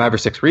 5 or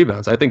 6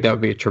 rebounds, I think that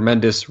would be a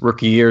tremendous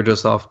rookie year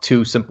just off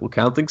 2 simple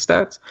counting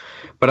stats.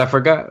 But I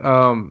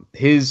forgot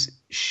his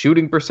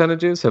shooting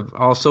percentages have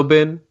also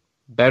been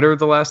better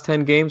the last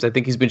 10 games. I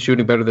think he's been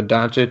shooting better than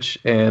Doncic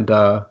and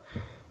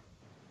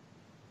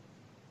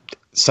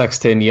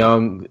Sexton,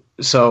 Young.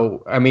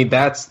 So, I mean,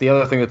 that's the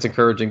other thing that's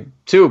encouraging,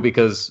 too,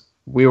 because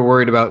we were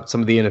worried about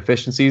some of the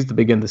inefficiencies to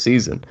begin the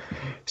season.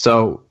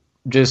 So,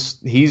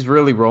 he's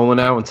really rolling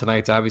out, and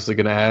tonight's obviously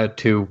going to add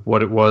to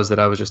what it was that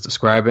I was just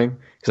describing,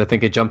 because I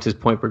think it jumped his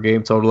point per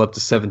game total up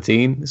to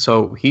 17.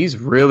 So, he's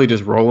really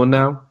just rolling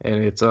now,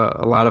 and it's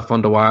a lot of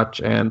fun to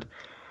watch. And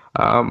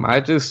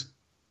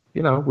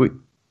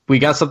we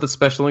got something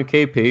special in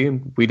KP,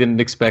 and we didn't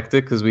expect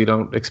it because we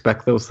don't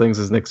expect those things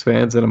as Knicks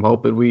fans, and I'm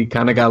hoping we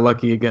kind of got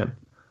lucky again.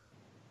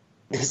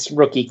 This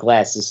rookie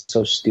class is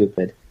so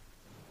stupid.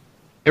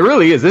 It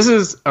really is. This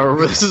is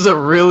a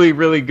really,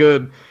 really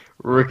good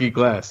rookie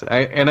class.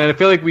 I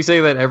feel like we say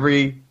that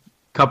every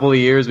couple of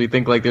years. We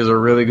think like there's a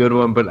really good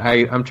one, but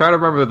I'm trying to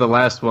remember the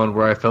last one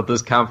where I felt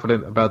this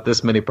confident about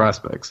this many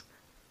prospects.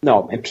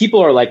 No, and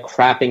people are like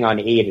crapping on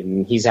Aiden,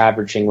 and he's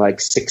averaging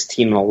like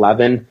 16 and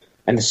 11.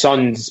 And the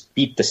Suns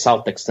beat the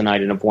Celtics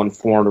tonight and have won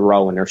 4 in a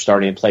row, and they're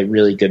starting to play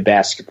really good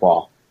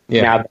basketball.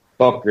 Yeah. Now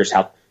Booker's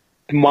help.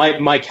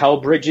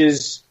 Mikal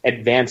Bridges'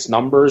 advanced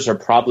numbers are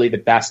probably the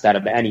best out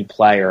of any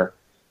player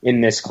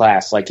in this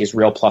class, like his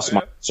real plus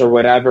minus or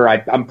whatever.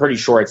 I'm pretty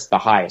sure it's the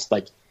highest.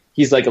 Like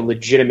he's like a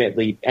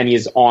legitimately, and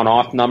his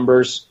on-off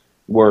numbers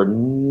were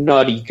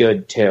nutty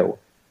good too.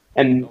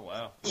 And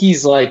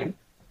he's like,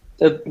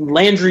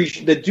 Landry,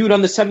 the dude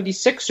on the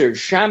 76ers,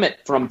 Shamet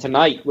from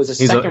tonight, was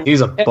He's a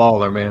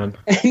baller, man.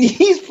 And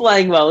he's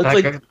playing well.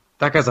 It's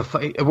that guy's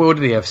what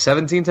did he have,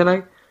 17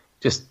 tonight?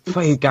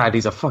 God,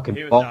 he's a fucking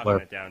he was baller.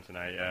 knocking it down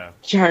tonight, yeah.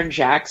 Jaren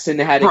Jackson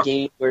had a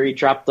game where he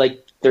dropped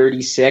like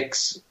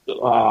 36.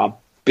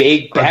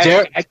 Big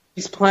bad.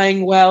 He's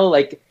playing well.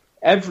 Like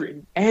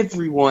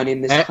everyone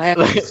in this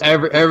class.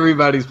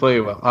 Everybody's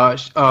playing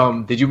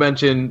well. Did you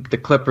mention the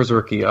Clippers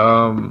rookie?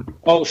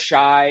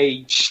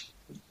 Shai.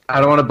 I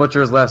don't want to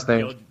butcher his last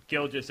name.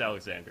 Gilgeous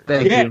Alexander.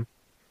 Thank you.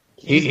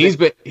 He's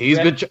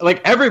been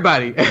like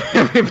everybody's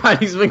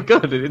been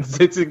good.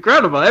 It's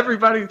incredible.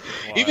 Everybody,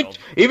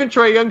 even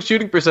Trae Young's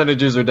shooting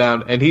percentages are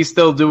down, and he's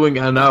still doing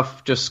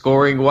enough just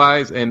scoring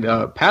wise and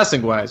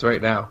passing wise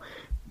right now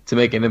to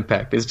make an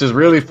impact. It's just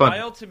really fun. It's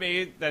wild to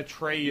me that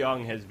Trae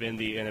Young has been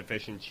the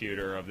inefficient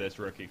shooter of this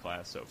rookie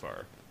class so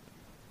far.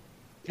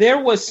 There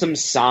was some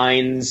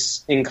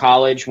signs in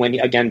college when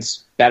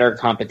against better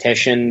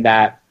competition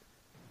that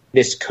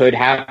this could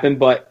happen,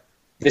 but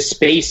the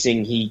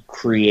spacing he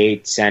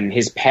creates and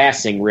his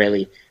passing,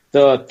 really,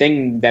 the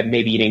thing that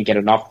maybe he didn't get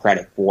enough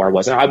credit for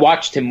was, I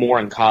watched him more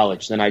in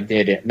college than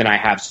I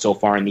have so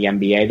far in the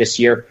NBA this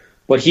year,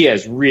 but he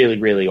has really,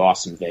 really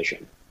awesome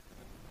vision.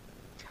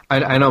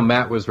 I know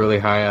Matt was really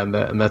high on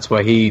that, and that's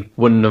why he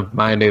wouldn't have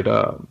minded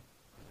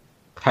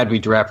had we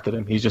drafted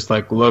him. He's just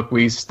like, look,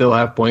 we still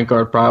have point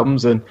guard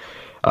problems, and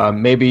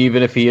maybe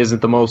even if he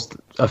isn't the most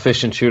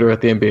efficient shooter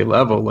at the NBA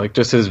level, like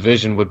just his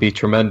vision would be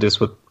tremendous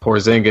with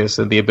Porzingis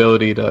and the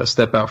ability to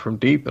step out from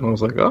deep. And I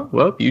was like, oh,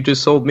 well, you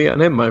just sold me on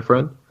him, my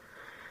friend.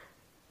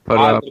 But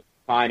I would be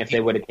fine if they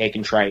would have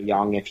taken Trae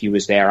Young if he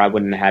was there. I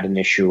wouldn't have had an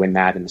issue in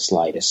that in the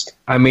slightest.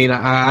 I mean,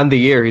 on the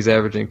year, he's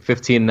averaging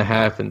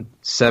 15.5 and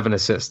 7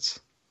 assists.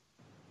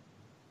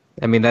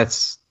 I mean,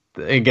 that's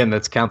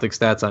counting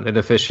stats on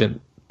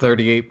inefficient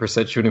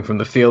 38% shooting from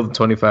the field and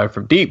 25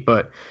 from deep.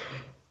 But,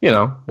 you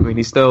know, I mean,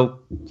 you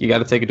got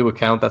to take into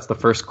account that's the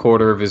first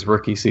quarter of his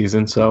rookie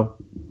season. So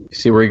you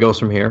see where he goes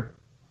from here.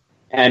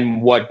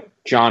 And what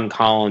John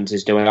Collins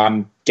is doing,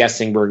 I'm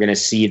guessing we're going to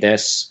see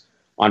this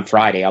on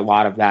Friday. A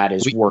lot of that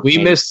is working. We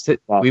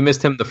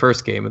missed him the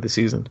first game of the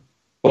season.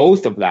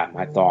 Both of them,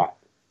 I thought.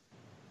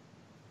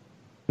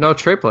 No,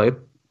 Trae played.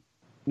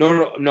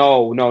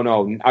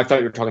 No. I thought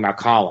you were talking about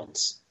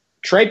Collins.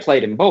 Trae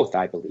played in both,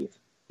 I believe.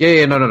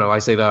 Yeah, no. I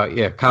say that.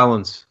 Yeah,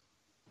 Collins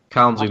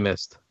we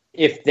missed.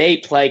 If they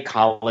play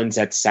Collins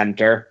at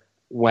center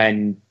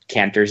when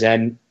Cantor's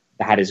in,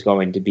 that is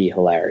going to be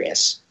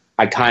hilarious.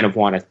 I kind of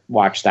want to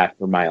watch that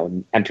for my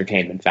own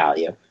entertainment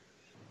value.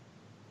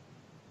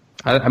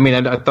 I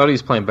mean, I thought he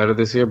was playing better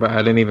this year, but I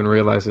didn't even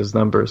realize his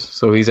numbers.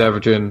 So he's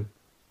averaging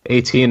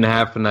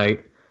 18.5 a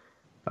night,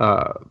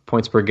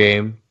 points per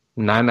game,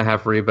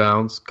 9.5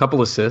 rebounds,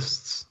 couple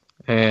assists,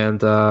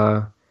 and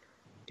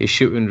he's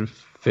shooting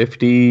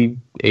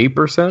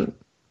 58%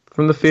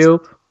 from the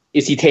field.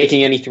 Is he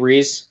taking any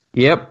threes?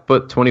 Yep,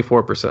 but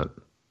 24%.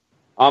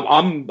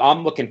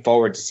 I'm looking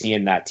forward to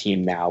seeing that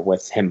team now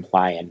with him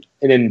playing.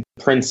 And then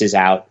Prince is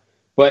out.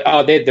 But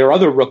their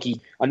other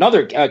rookie,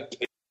 another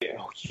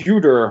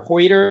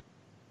Hoyter.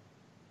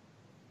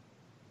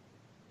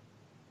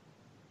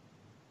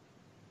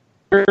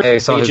 Hey, I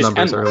saw his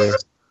numbers earlier.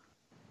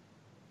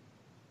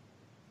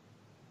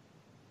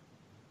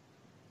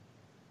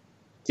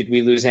 Did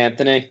we lose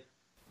Anthony?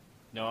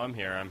 No, I'm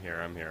here.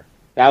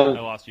 I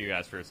lost you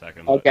guys for a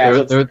second.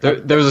 Okay.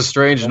 There was a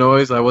strange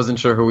noise. I wasn't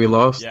sure who we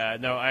lost. Yeah,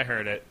 no, I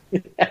heard it.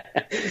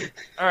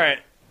 All right.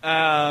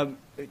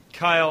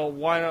 Kyle,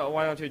 why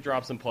don't you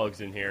drop some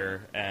plugs in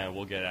here, and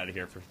we'll get out of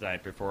here for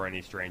tonight before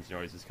any strange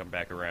noises come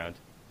back around.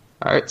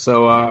 All right.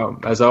 So,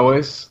 as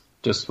always,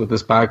 just with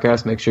this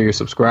podcast, make sure you're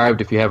subscribed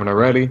if you haven't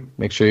already.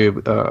 Make sure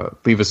you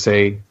leave us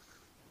a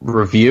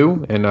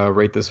review and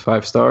rate this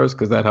 5 stars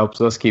because that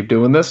helps us keep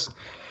doing this.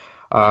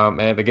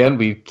 And again,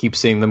 we keep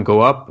seeing them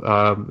go up,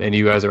 and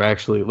you guys are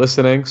actually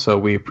listening, so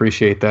we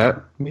appreciate that.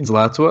 It means a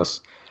lot to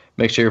us.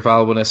 Make sure you're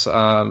following us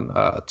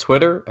on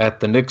Twitter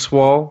at the Knicks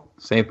Wall.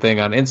 Same thing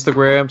on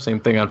Instagram.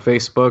 Same thing on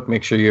Facebook.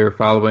 Make sure you're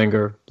following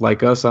or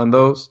like us on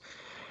those.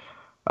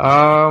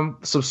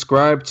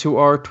 Subscribe to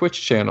our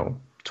Twitch channel,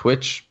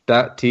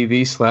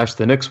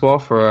 twitch.tv/the Knicks Wall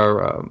for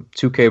our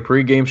 2K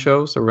pregame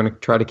shows that we're going to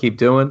try to keep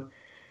doing.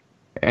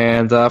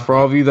 And for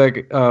all of you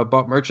that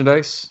bought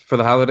merchandise for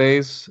the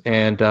holidays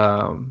and,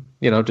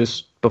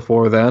 just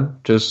before then,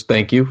 just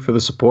thank you for the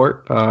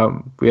support.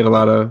 We had a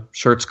lot of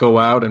shirts go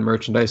out and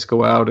merchandise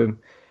go out, and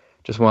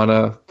just want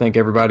to thank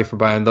everybody for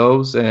buying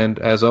those. And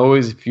as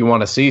always, if you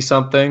want to see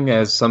something,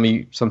 as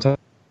sometimes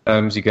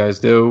you guys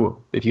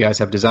do, if you guys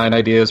have design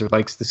ideas or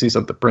likes to see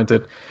something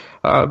printed,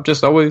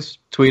 just always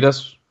tweet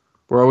us.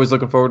 We're always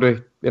looking forward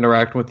to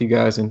interacting with you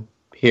guys and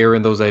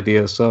hearing those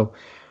ideas. So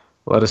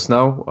let us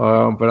know.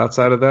 But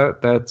outside of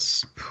that,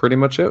 that's pretty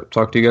much it.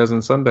 Talk to you guys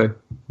on Sunday.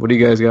 What do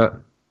you guys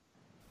got?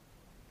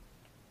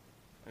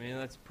 I mean,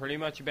 that's pretty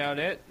much about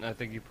it. I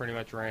think you pretty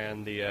much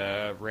ran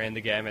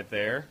the gamut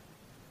there.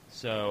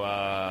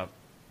 So,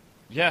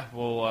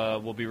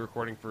 we'll be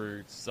recording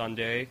for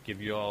Sunday.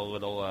 Give you all a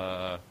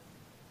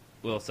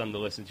little something to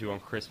listen to on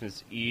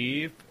Christmas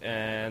Eve,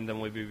 and then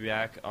we'll be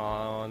back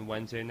on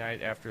Wednesday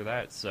night after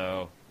that.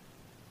 So,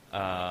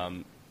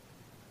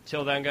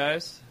 till then,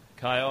 guys.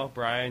 Kyle,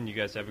 Brian, you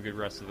guys have a good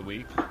rest of the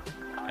week,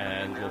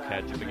 and we'll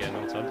catch up again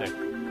on Sunday.